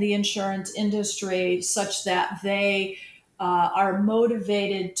bring in the insurance industry such that they are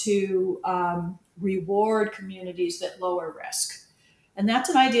motivated to reward communities that lower risk, and that's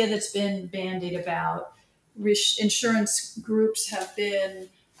an idea that's been bandied about. Insurance groups have been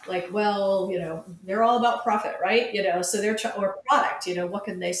like, well, they're all about profit, right? So they're or product, what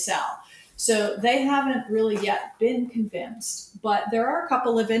can they sell? So they haven't really yet been convinced, but there are a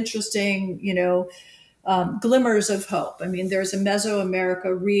couple of interesting, glimmers of hope. I mean, there's a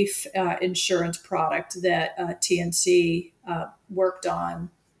Mesoamerica Reef insurance product that TNC worked on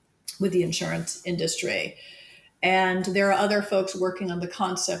with the insurance industry. And there are other folks working on the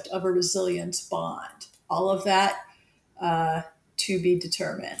concept of a resilience bond. All of that to be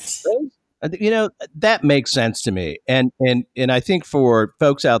determined. That makes sense to me. And I think for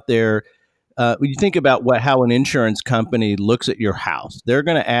folks out there, when you think about how an insurance company looks at your house, they're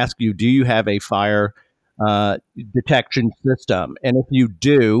going to ask you, do you have a fire detection system? And if you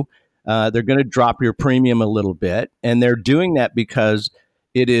do, they're going to drop your premium a little bit. And they're doing that because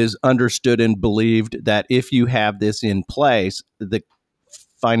it is understood and believed that if you have this in place, the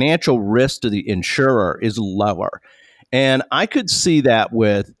financial risk to the insurer is lower. And I could see that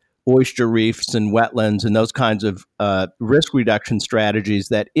with oyster reefs and wetlands and those kinds of risk reduction strategies,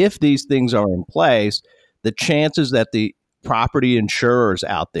 that if these things are in place, the chances that the property insurers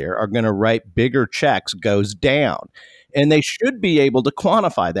out there are going to write bigger checks goes down. And they should be able to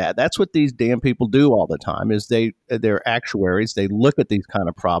quantify that. That's what these damn people do all the time, is they're actuaries. They look at these kind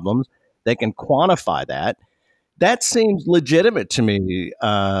of problems. They can quantify that. That seems legitimate to me.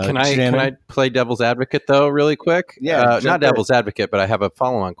 Can I play devil's advocate, though, really quick? Yeah. Not devil's advocate, but I have a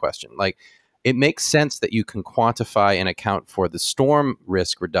follow-on question. Like, it makes sense that you can quantify and account for the storm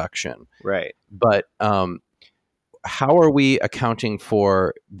risk reduction. Right. But how are we accounting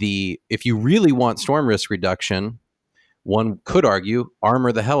for if you really want storm risk reduction, one could argue,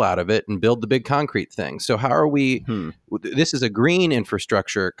 armor the hell out of it and build the big concrete thing. So how are we, this is a green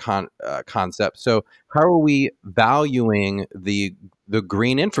infrastructure concept. So how are we valuing the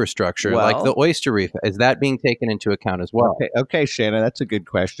green infrastructure, like the oyster reef? Is that being taken into account as well? Okay, Shannon, that's a good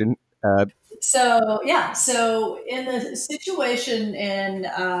question. So in the situation in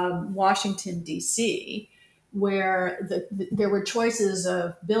Washington, D.C., where there were choices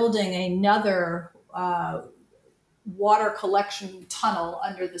of building another water collection tunnel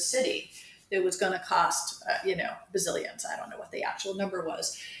under the city that was going to cost, bazillions. I don't know what the actual number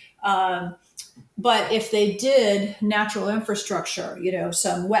was. But if they did natural infrastructure,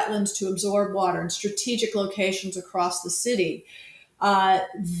 some wetlands to absorb water and strategic locations across the city,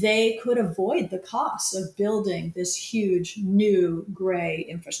 they could avoid the cost of building this huge new gray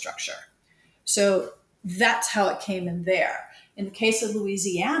infrastructure. So that's how it came in there. In the case of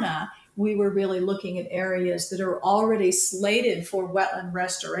Louisiana, we were really looking at areas that are already slated for wetland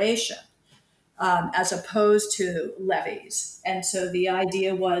restoration, as opposed to levees. And so the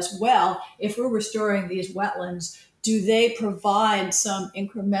idea was, well, if we're restoring these wetlands, do they provide some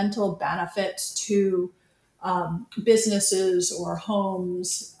incremental benefits to businesses or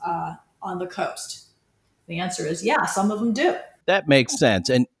homes on the coast? The answer is yeah, some of them do. That makes sense.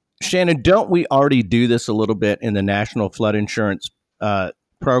 And Shannon, don't we already do this a little bit in the National Flood Insurance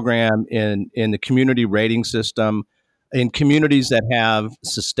program, in the community rating system, in communities that have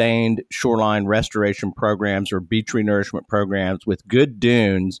sustained shoreline restoration programs or beach renourishment programs with good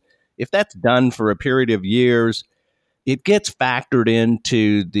dunes? If that's done for a period of years, it gets factored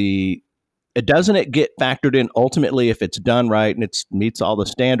into doesn't it get factored in ultimately, if it's done right and it meets all the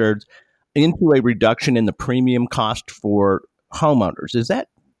standards, into a reduction in the premium cost for homeowners?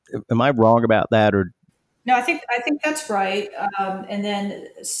 Am I wrong about that, or? No, I think that's right. And then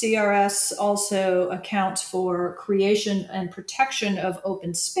CRS also accounts for creation and protection of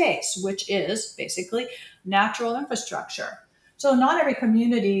open space, which is basically natural infrastructure. So not every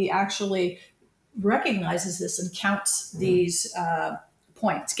community actually recognizes this and counts these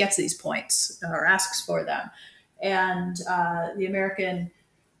points, gets these points, or asks for them. And the American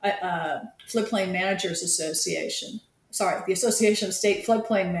Floodplain Managers Association, the Association of State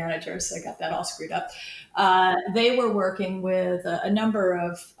Floodplain Managers, I got that all screwed up. They were working with a number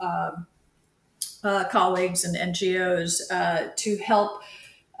of colleagues and NGOs to help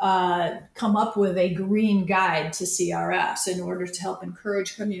come up with a green guide to CRS in order to help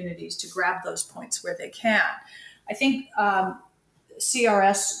encourage communities to grab those points where they can. I think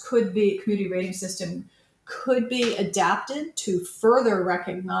CRS could be, community rating system could be adapted to further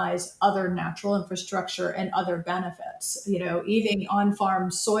recognize other natural infrastructure and other benefits. Even on-farm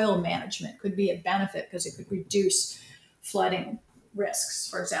soil management could be a benefit because it could reduce flooding risks,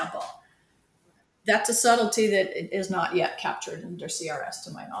 for example. That's a subtlety that is not yet captured under CRS,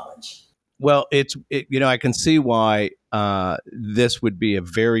 to my knowledge. Well, I can see why this would be a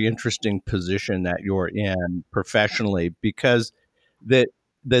very interesting position that you're in professionally, because this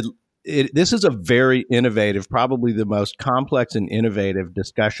is a very innovative, probably the most complex and innovative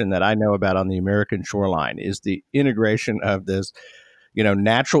discussion that I know about on the American shoreline is the integration of this,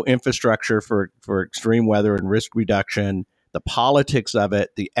 natural infrastructure for extreme weather and risk reduction, the politics of it,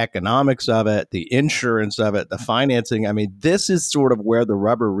 the economics of it, the insurance of it, the financing. I mean, this is sort of where the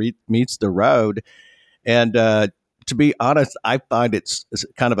rubber meets the road. And to be honest, I find it's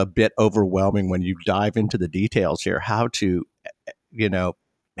kind of a bit overwhelming when you dive into the details here, how to,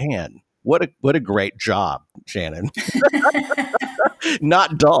 man, what a great job, Shannon.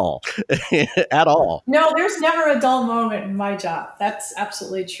 Not dull at all. No, there's never a dull moment in my job. That's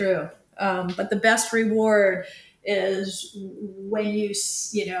absolutely true. But the best reward is when you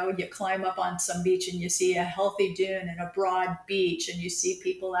climb up on some beach and you see a healthy dune and a broad beach and you see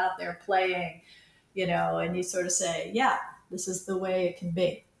people out there playing, and you sort of say, yeah, this is the way it can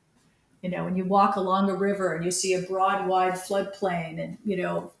be. When you walk along a river and you see a broad, wide floodplain and,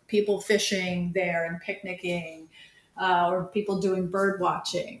 people fishing there and picnicking, or people doing bird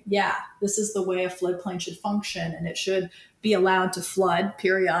watching. Yeah, this is the way a floodplain should function, and it should be allowed to flood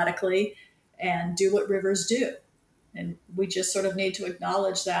periodically and do what rivers do. And we just sort of need to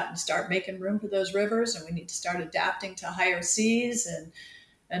acknowledge that and start making room for those rivers, and we need to start adapting to higher seas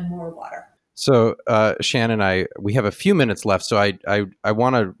and more water. So, Shannon, we have a few minutes left, so I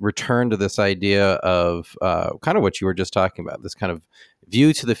want to return to this idea of kind of what you were just talking about, this kind of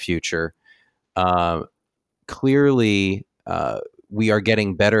view to the future. Clearly, we are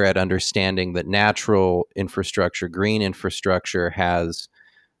getting better at understanding that natural infrastructure, green infrastructure, has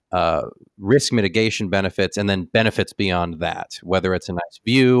risk mitigation benefits and then benefits beyond that, whether it's a nice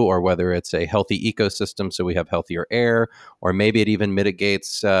view or whether it's a healthy ecosystem so we have healthier air, or maybe it even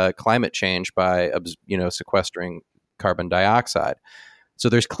mitigates climate change by sequestering carbon dioxide. So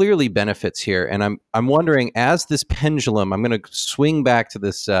there's clearly benefits here, and I'm wondering, as this pendulum, I'm going to swing back to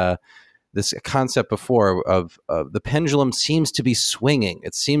this this concept before of the pendulum seems to be swinging.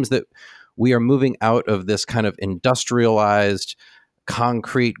 It seems that we are moving out of this kind of industrialized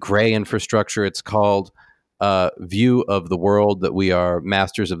concrete gray infrastructure, it's called, view of the world, that we are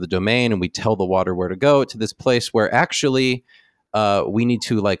masters of the domain and we tell the water where to go, to this place where actually we need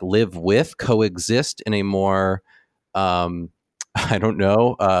to live with, coexist in a more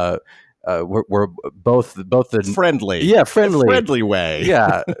we're both the friendly way,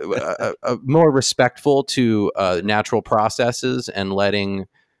 more respectful to natural processes and letting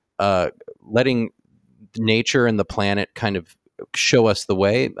nature and the planet kind of show us the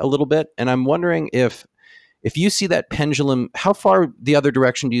way a little bit. And I'm wondering if you see that pendulum, how far the other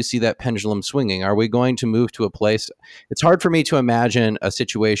direction do you see that pendulum swinging? Are we going to move to a place? It's hard for me to imagine a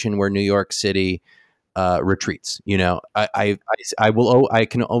situation where New York City retreats. I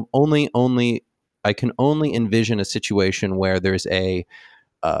can only envision a situation where there's a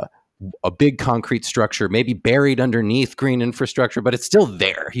big concrete structure, maybe buried underneath green infrastructure, but it's still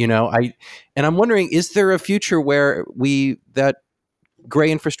there. And I'm wondering, is there a future where that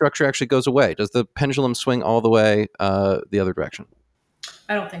gray infrastructure actually goes away? Does the pendulum swing all the way the other direction?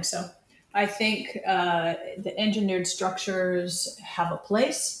 I don't think so. I think the engineered structures have a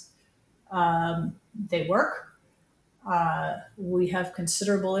place. They work. We have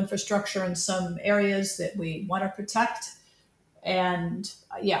considerable infrastructure in some areas that we want to protect. And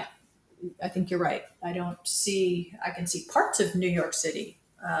I think you're right. I can see parts of New York City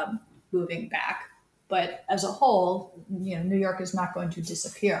moving back, but as a whole, New York is not going to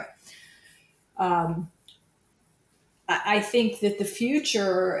disappear. I think that the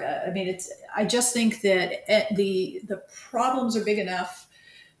future, I just think that the problems are big enough.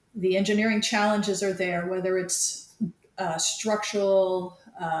 The engineering challenges are there, whether it's structural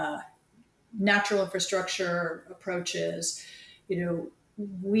natural infrastructure approaches,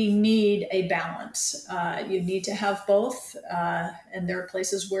 we need a balance. You need to have both, and there are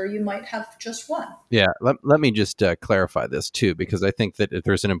places where you might have just one. Yeah, let me just clarify this too, because I think that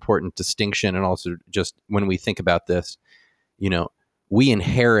there's an important distinction, and also just when we think about this, we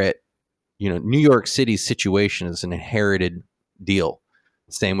inherit, New York City's situation is an inherited deal.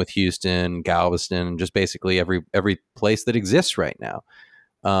 Same with Houston, Galveston, just basically every place that exists right now.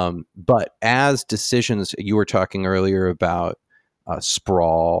 But as decisions, you were talking earlier about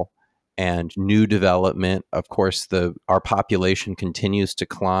sprawl and new development. Of course, our population continues to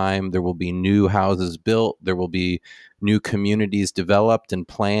climb. There will be new houses built. There will be new communities developed and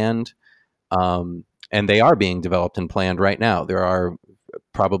planned. And they are being developed and planned right now. There are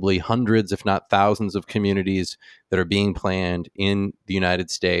probably hundreds, if not thousands, of communities that are being planned in the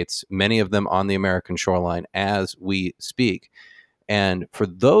United States, many of them on the American shoreline as we speak. And for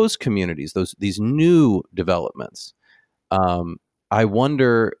those communities, these new developments, I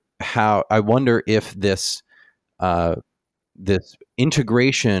wonder if this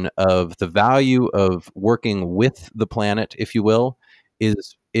integration of the value of working with the planet, if you will,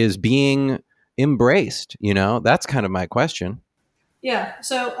 is being embraced. That's kind of my question. Yeah,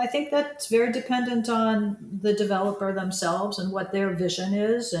 so I think that's very dependent on the developer themselves and what their vision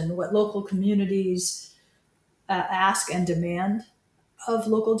is and what local communities ask and demand of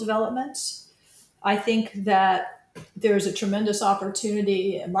local developments. I think that there's a tremendous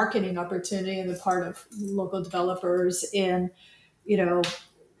opportunity, a marketing opportunity on the part of local developers in,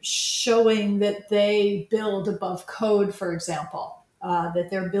 showing that they build above code, for example, that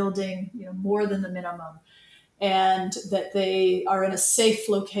they're building, more than the minimum, and that they are in a safe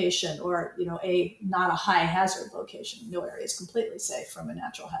location or, not a high hazard location. No area is completely safe from a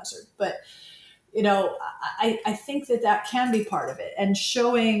natural hazard, but I think that can be part of it, and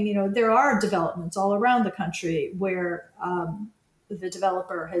showing, there are developments all around the country where the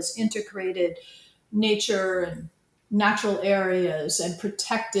developer has integrated nature and natural areas and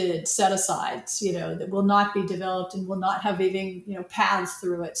protected set-asides, that will not be developed and will not have even, paths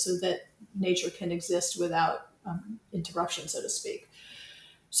through it so that nature can exist without interruption, so to speak.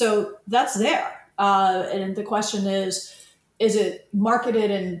 So that's there. And the question is it marketed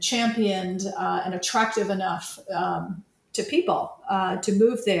and championed and attractive enough to people to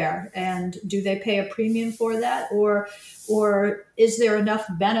move there? And do they pay a premium for that? Or is there enough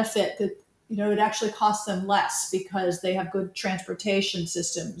benefit that, it actually costs them less because they have good transportation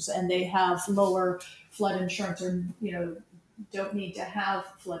systems and they have lower flood insurance, or, don't need to have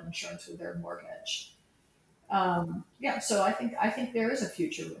flood insurance with their mortgage? So I think there is a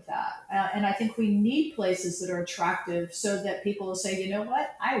future with that. And I think we need places that are attractive so that people will say, you know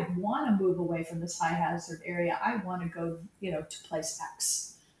what, I want to move away from this high hazard area. I want to go, to place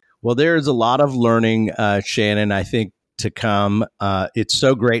X. Well, there's a lot of learning, Shannon, I think, to come. It's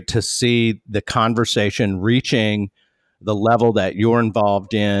so great to see the conversation reaching the level that you're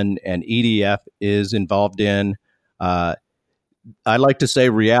involved in and EDF is involved in. I like to say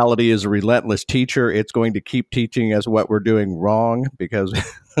reality is a relentless teacher. It's going to keep teaching us what we're doing wrong, because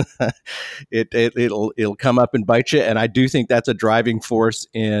it'll come up and bite you. And I do think that's a driving force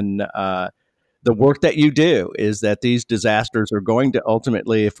in the work that you do, is that these disasters are going to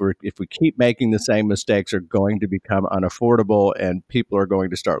ultimately, if we keep making the same mistakes, are going to become unaffordable, and people are going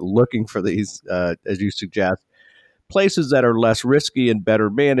to start looking for these, as you suggest, places that are less risky and better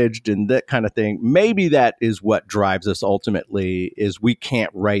managed and that kind of thing. Maybe that is what drives us ultimately, is we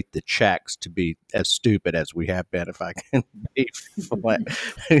can't write the checks to be as stupid as we have been, if I can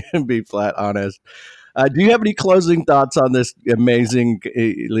be flat honest. Do you have any closing thoughts on this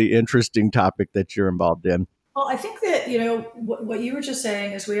amazingly interesting topic that you're involved in? Well, I think that, what you were just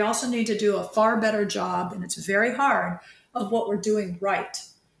saying is we also need to do a far better job, and it's very hard, of what we're doing right.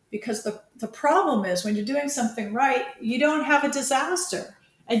 Because the problem is, when you're doing something right, you don't have a disaster.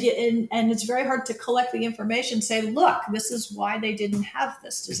 And it's very hard to collect the information, say, look, this is why they didn't have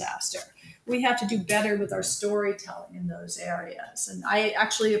this disaster. We have to do better with our storytelling in those areas. And I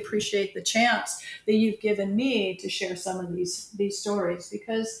actually appreciate the chance that you've given me to share some of these stories,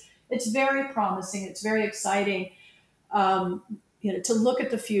 because it's very promising. It's very exciting, to look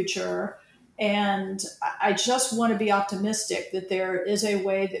at the future. And I just want to be optimistic that there is a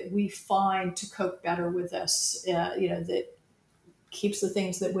way that we find to cope better with this, that keeps the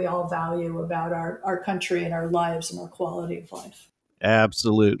things that we all value about our country and our lives and our quality of life.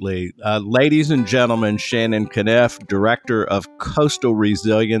 Absolutely. Ladies and gentlemen, Shannon Caniff, Director of Coastal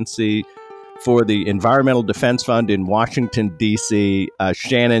Resiliency for the Environmental Defense Fund in Washington, D.C.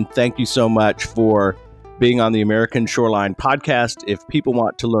 Shannon, thank you so much for being on the American Shoreline podcast. If people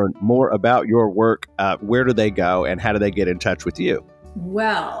want to learn more about your work, where do they go and how do they get in touch with you?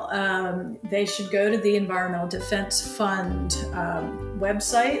 Well, they should go to the Environmental Defense Fund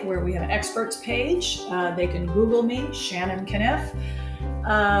website where we have an experts page. They can Google me, Shannon Caniff.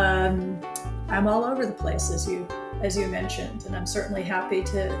 I'm all over the place, as you mentioned, and I'm certainly happy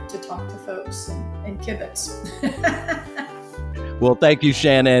to talk to folks and kibitz. Well, thank you,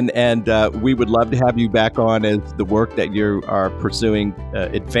 Shannon, and we would love to have you back on as the work that you are pursuing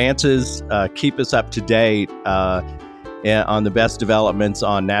advances. Keep us up to date on the best developments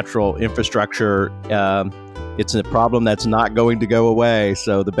on natural infrastructure. It's a problem that's not going to go away,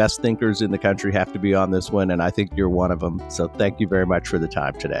 so the best thinkers in the country have to be on this one, and I think you're one of them. So thank you very much for the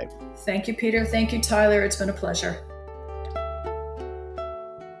time today. Thank you, Peter. Thank you, Tyler. It's been a pleasure.